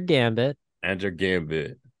 Enter Gambit.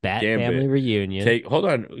 Bat Family Reunion. Hold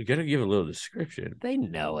on. You got to give a little description. They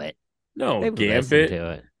know it. No, They would listen Gambit to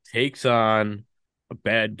it. takes on a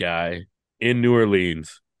bad guy in New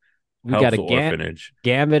Orleans, We got helps a the orphanage.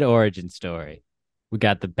 Gambit origin story. We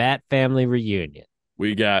got the Bat Family reunion.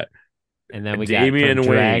 We got And then we got Damian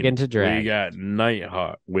from Dragon Wayne. to Dragon. We got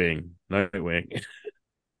Nightwing. And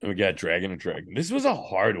we got Dragon to Dragon. This was a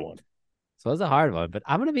hard one. So it was a hard one, but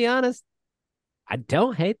I'm going to be honest. I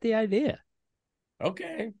don't hate the idea.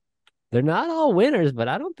 Okay. They're not all winners, but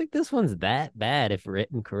I don't think this one's that bad if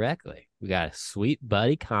written correctly. We got a sweet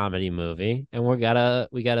buddy comedy movie, and we got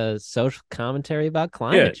a social commentary about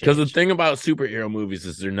climate change. Because the thing about superhero movies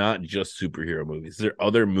is they're not just superhero movies. They're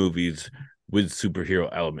other movies with superhero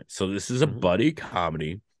elements. So this is a buddy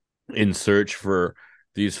comedy in search for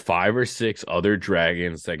these 5 or 6 other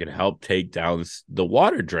dragons that can help take down the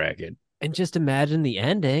water dragon. And just imagine the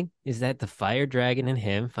ending is that the fire dragon and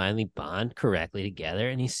him finally bond correctly together,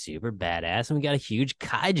 and he's super badass, and we got a huge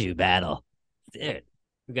kaiju battle. Dude,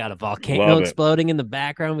 we got a volcano exploding in the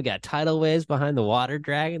background. We got tidal waves behind the water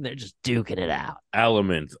dragon. They're just duking it out.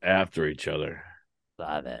 Elements after each other.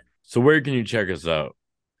 Love it. So where can you check us out?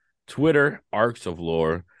 Twitter, Arcs of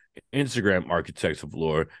Lore. Instagram, Architects of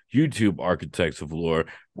Lore. YouTube, Architects of Lore.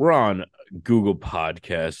 We're on Google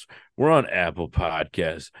Podcasts. We're on Apple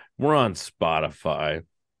Podcasts. We're on Spotify.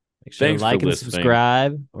 Make sure Thanks to like for and listening.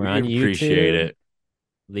 subscribe. We're on YouTube. Appreciate it.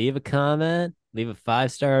 Leave a comment. Leave a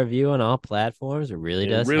 5-star review on all platforms. It really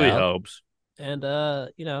does. It really help. helps. And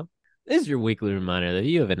this is your weekly reminder that if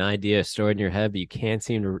you have an idea stored in your head but you can't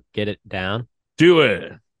seem to get it down, do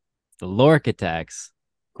it. The Lorkitects.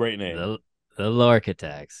 Great name. The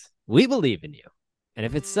Lorkitects. We believe in you. And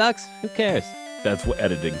if it sucks, who cares? That's what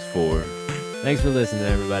editing's for. Thanks for listening,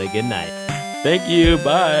 everybody. Good night. Thank you.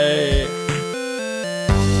 Bye.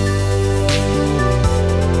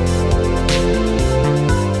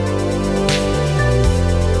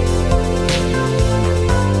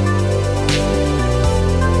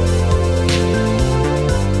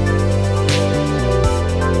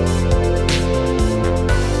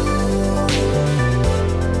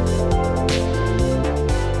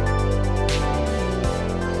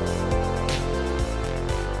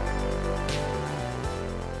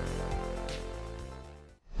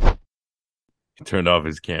 Turned off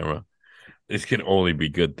his camera. This can only be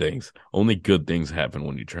good things. Only good things happen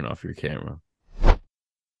when you turn off your camera.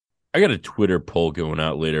 I got a Twitter poll going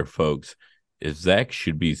out later, folks. If Zach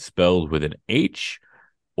should be spelled with an H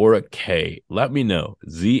or a K, let me know.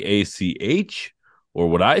 Z-A-C-H or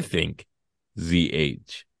what I think,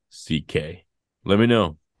 Z-H-C-K. Let me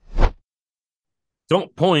know.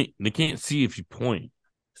 Don't point. They can't see if you point.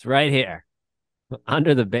 It's right here.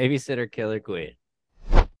 Under the Babysitter Killer Queen.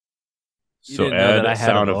 So add a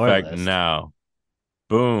sound effect now.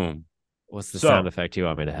 Boom. What's the sound effect you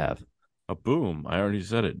want me to have? A boom. I already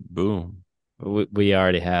said it. Boom. We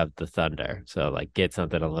already have the thunder. So get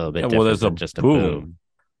something a little bit different well, there's than just a boom.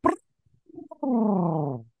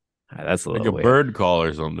 Right, that's a little like a bird call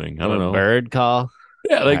or something. I don't know. Bird call?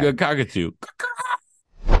 Yeah, like a cockatoo.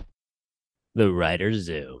 The writer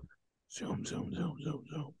zoom. Zoom.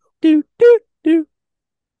 Do, do, do.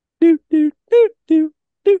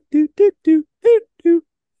 Do, do, do, do.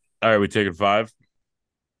 All right, we taking 5.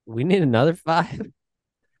 We need another 5.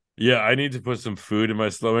 Yeah, I need to put some food in my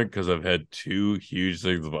stomach because I've had 2 huge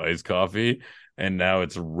things of iced coffee, and now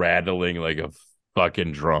it's rattling like a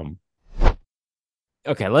fucking drum.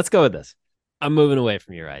 Okay, let's go with this. I'm moving away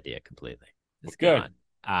from your idea completely. It's good.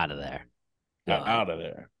 Out of there. Out of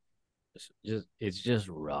there. It's just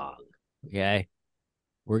wrong. Okay,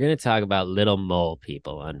 we're gonna talk about little mole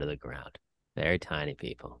people under the ground. Very tiny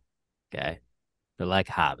people. Okay. They're like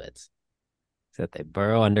hobbits. Except they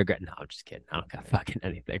burrow underground. No, I'm just kidding. I don't got fucking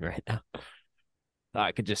anything right now. Thought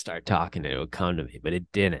I could just start talking and it would come to me, but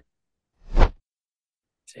it didn't.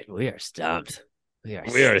 Dude, we are stumped. We are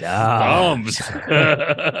stumped.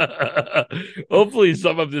 Hopefully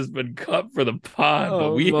some of this has been cut for the pod,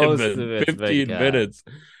 but we have been 15 minutes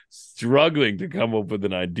struggling to come up with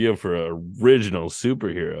an idea for an original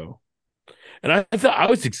superhero. And I thought I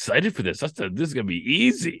was excited for this. I thought this is gonna be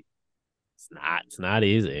easy. It's not. It's not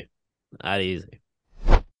easy. Not easy.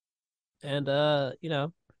 And this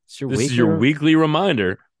is your weekly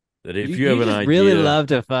reminder that if you have an idea, really love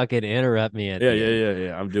to fucking interrupt me.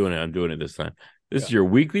 Yeah. I'm doing it this time. This is your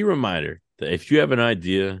weekly reminder that if you have an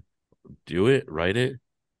idea, do it, write it,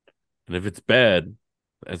 and if it's bad,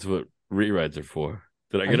 that's what rewrites are for.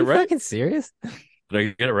 Did I get it right? Fucking serious? Did I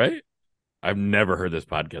get it right? I've never heard this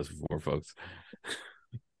podcast before, folks.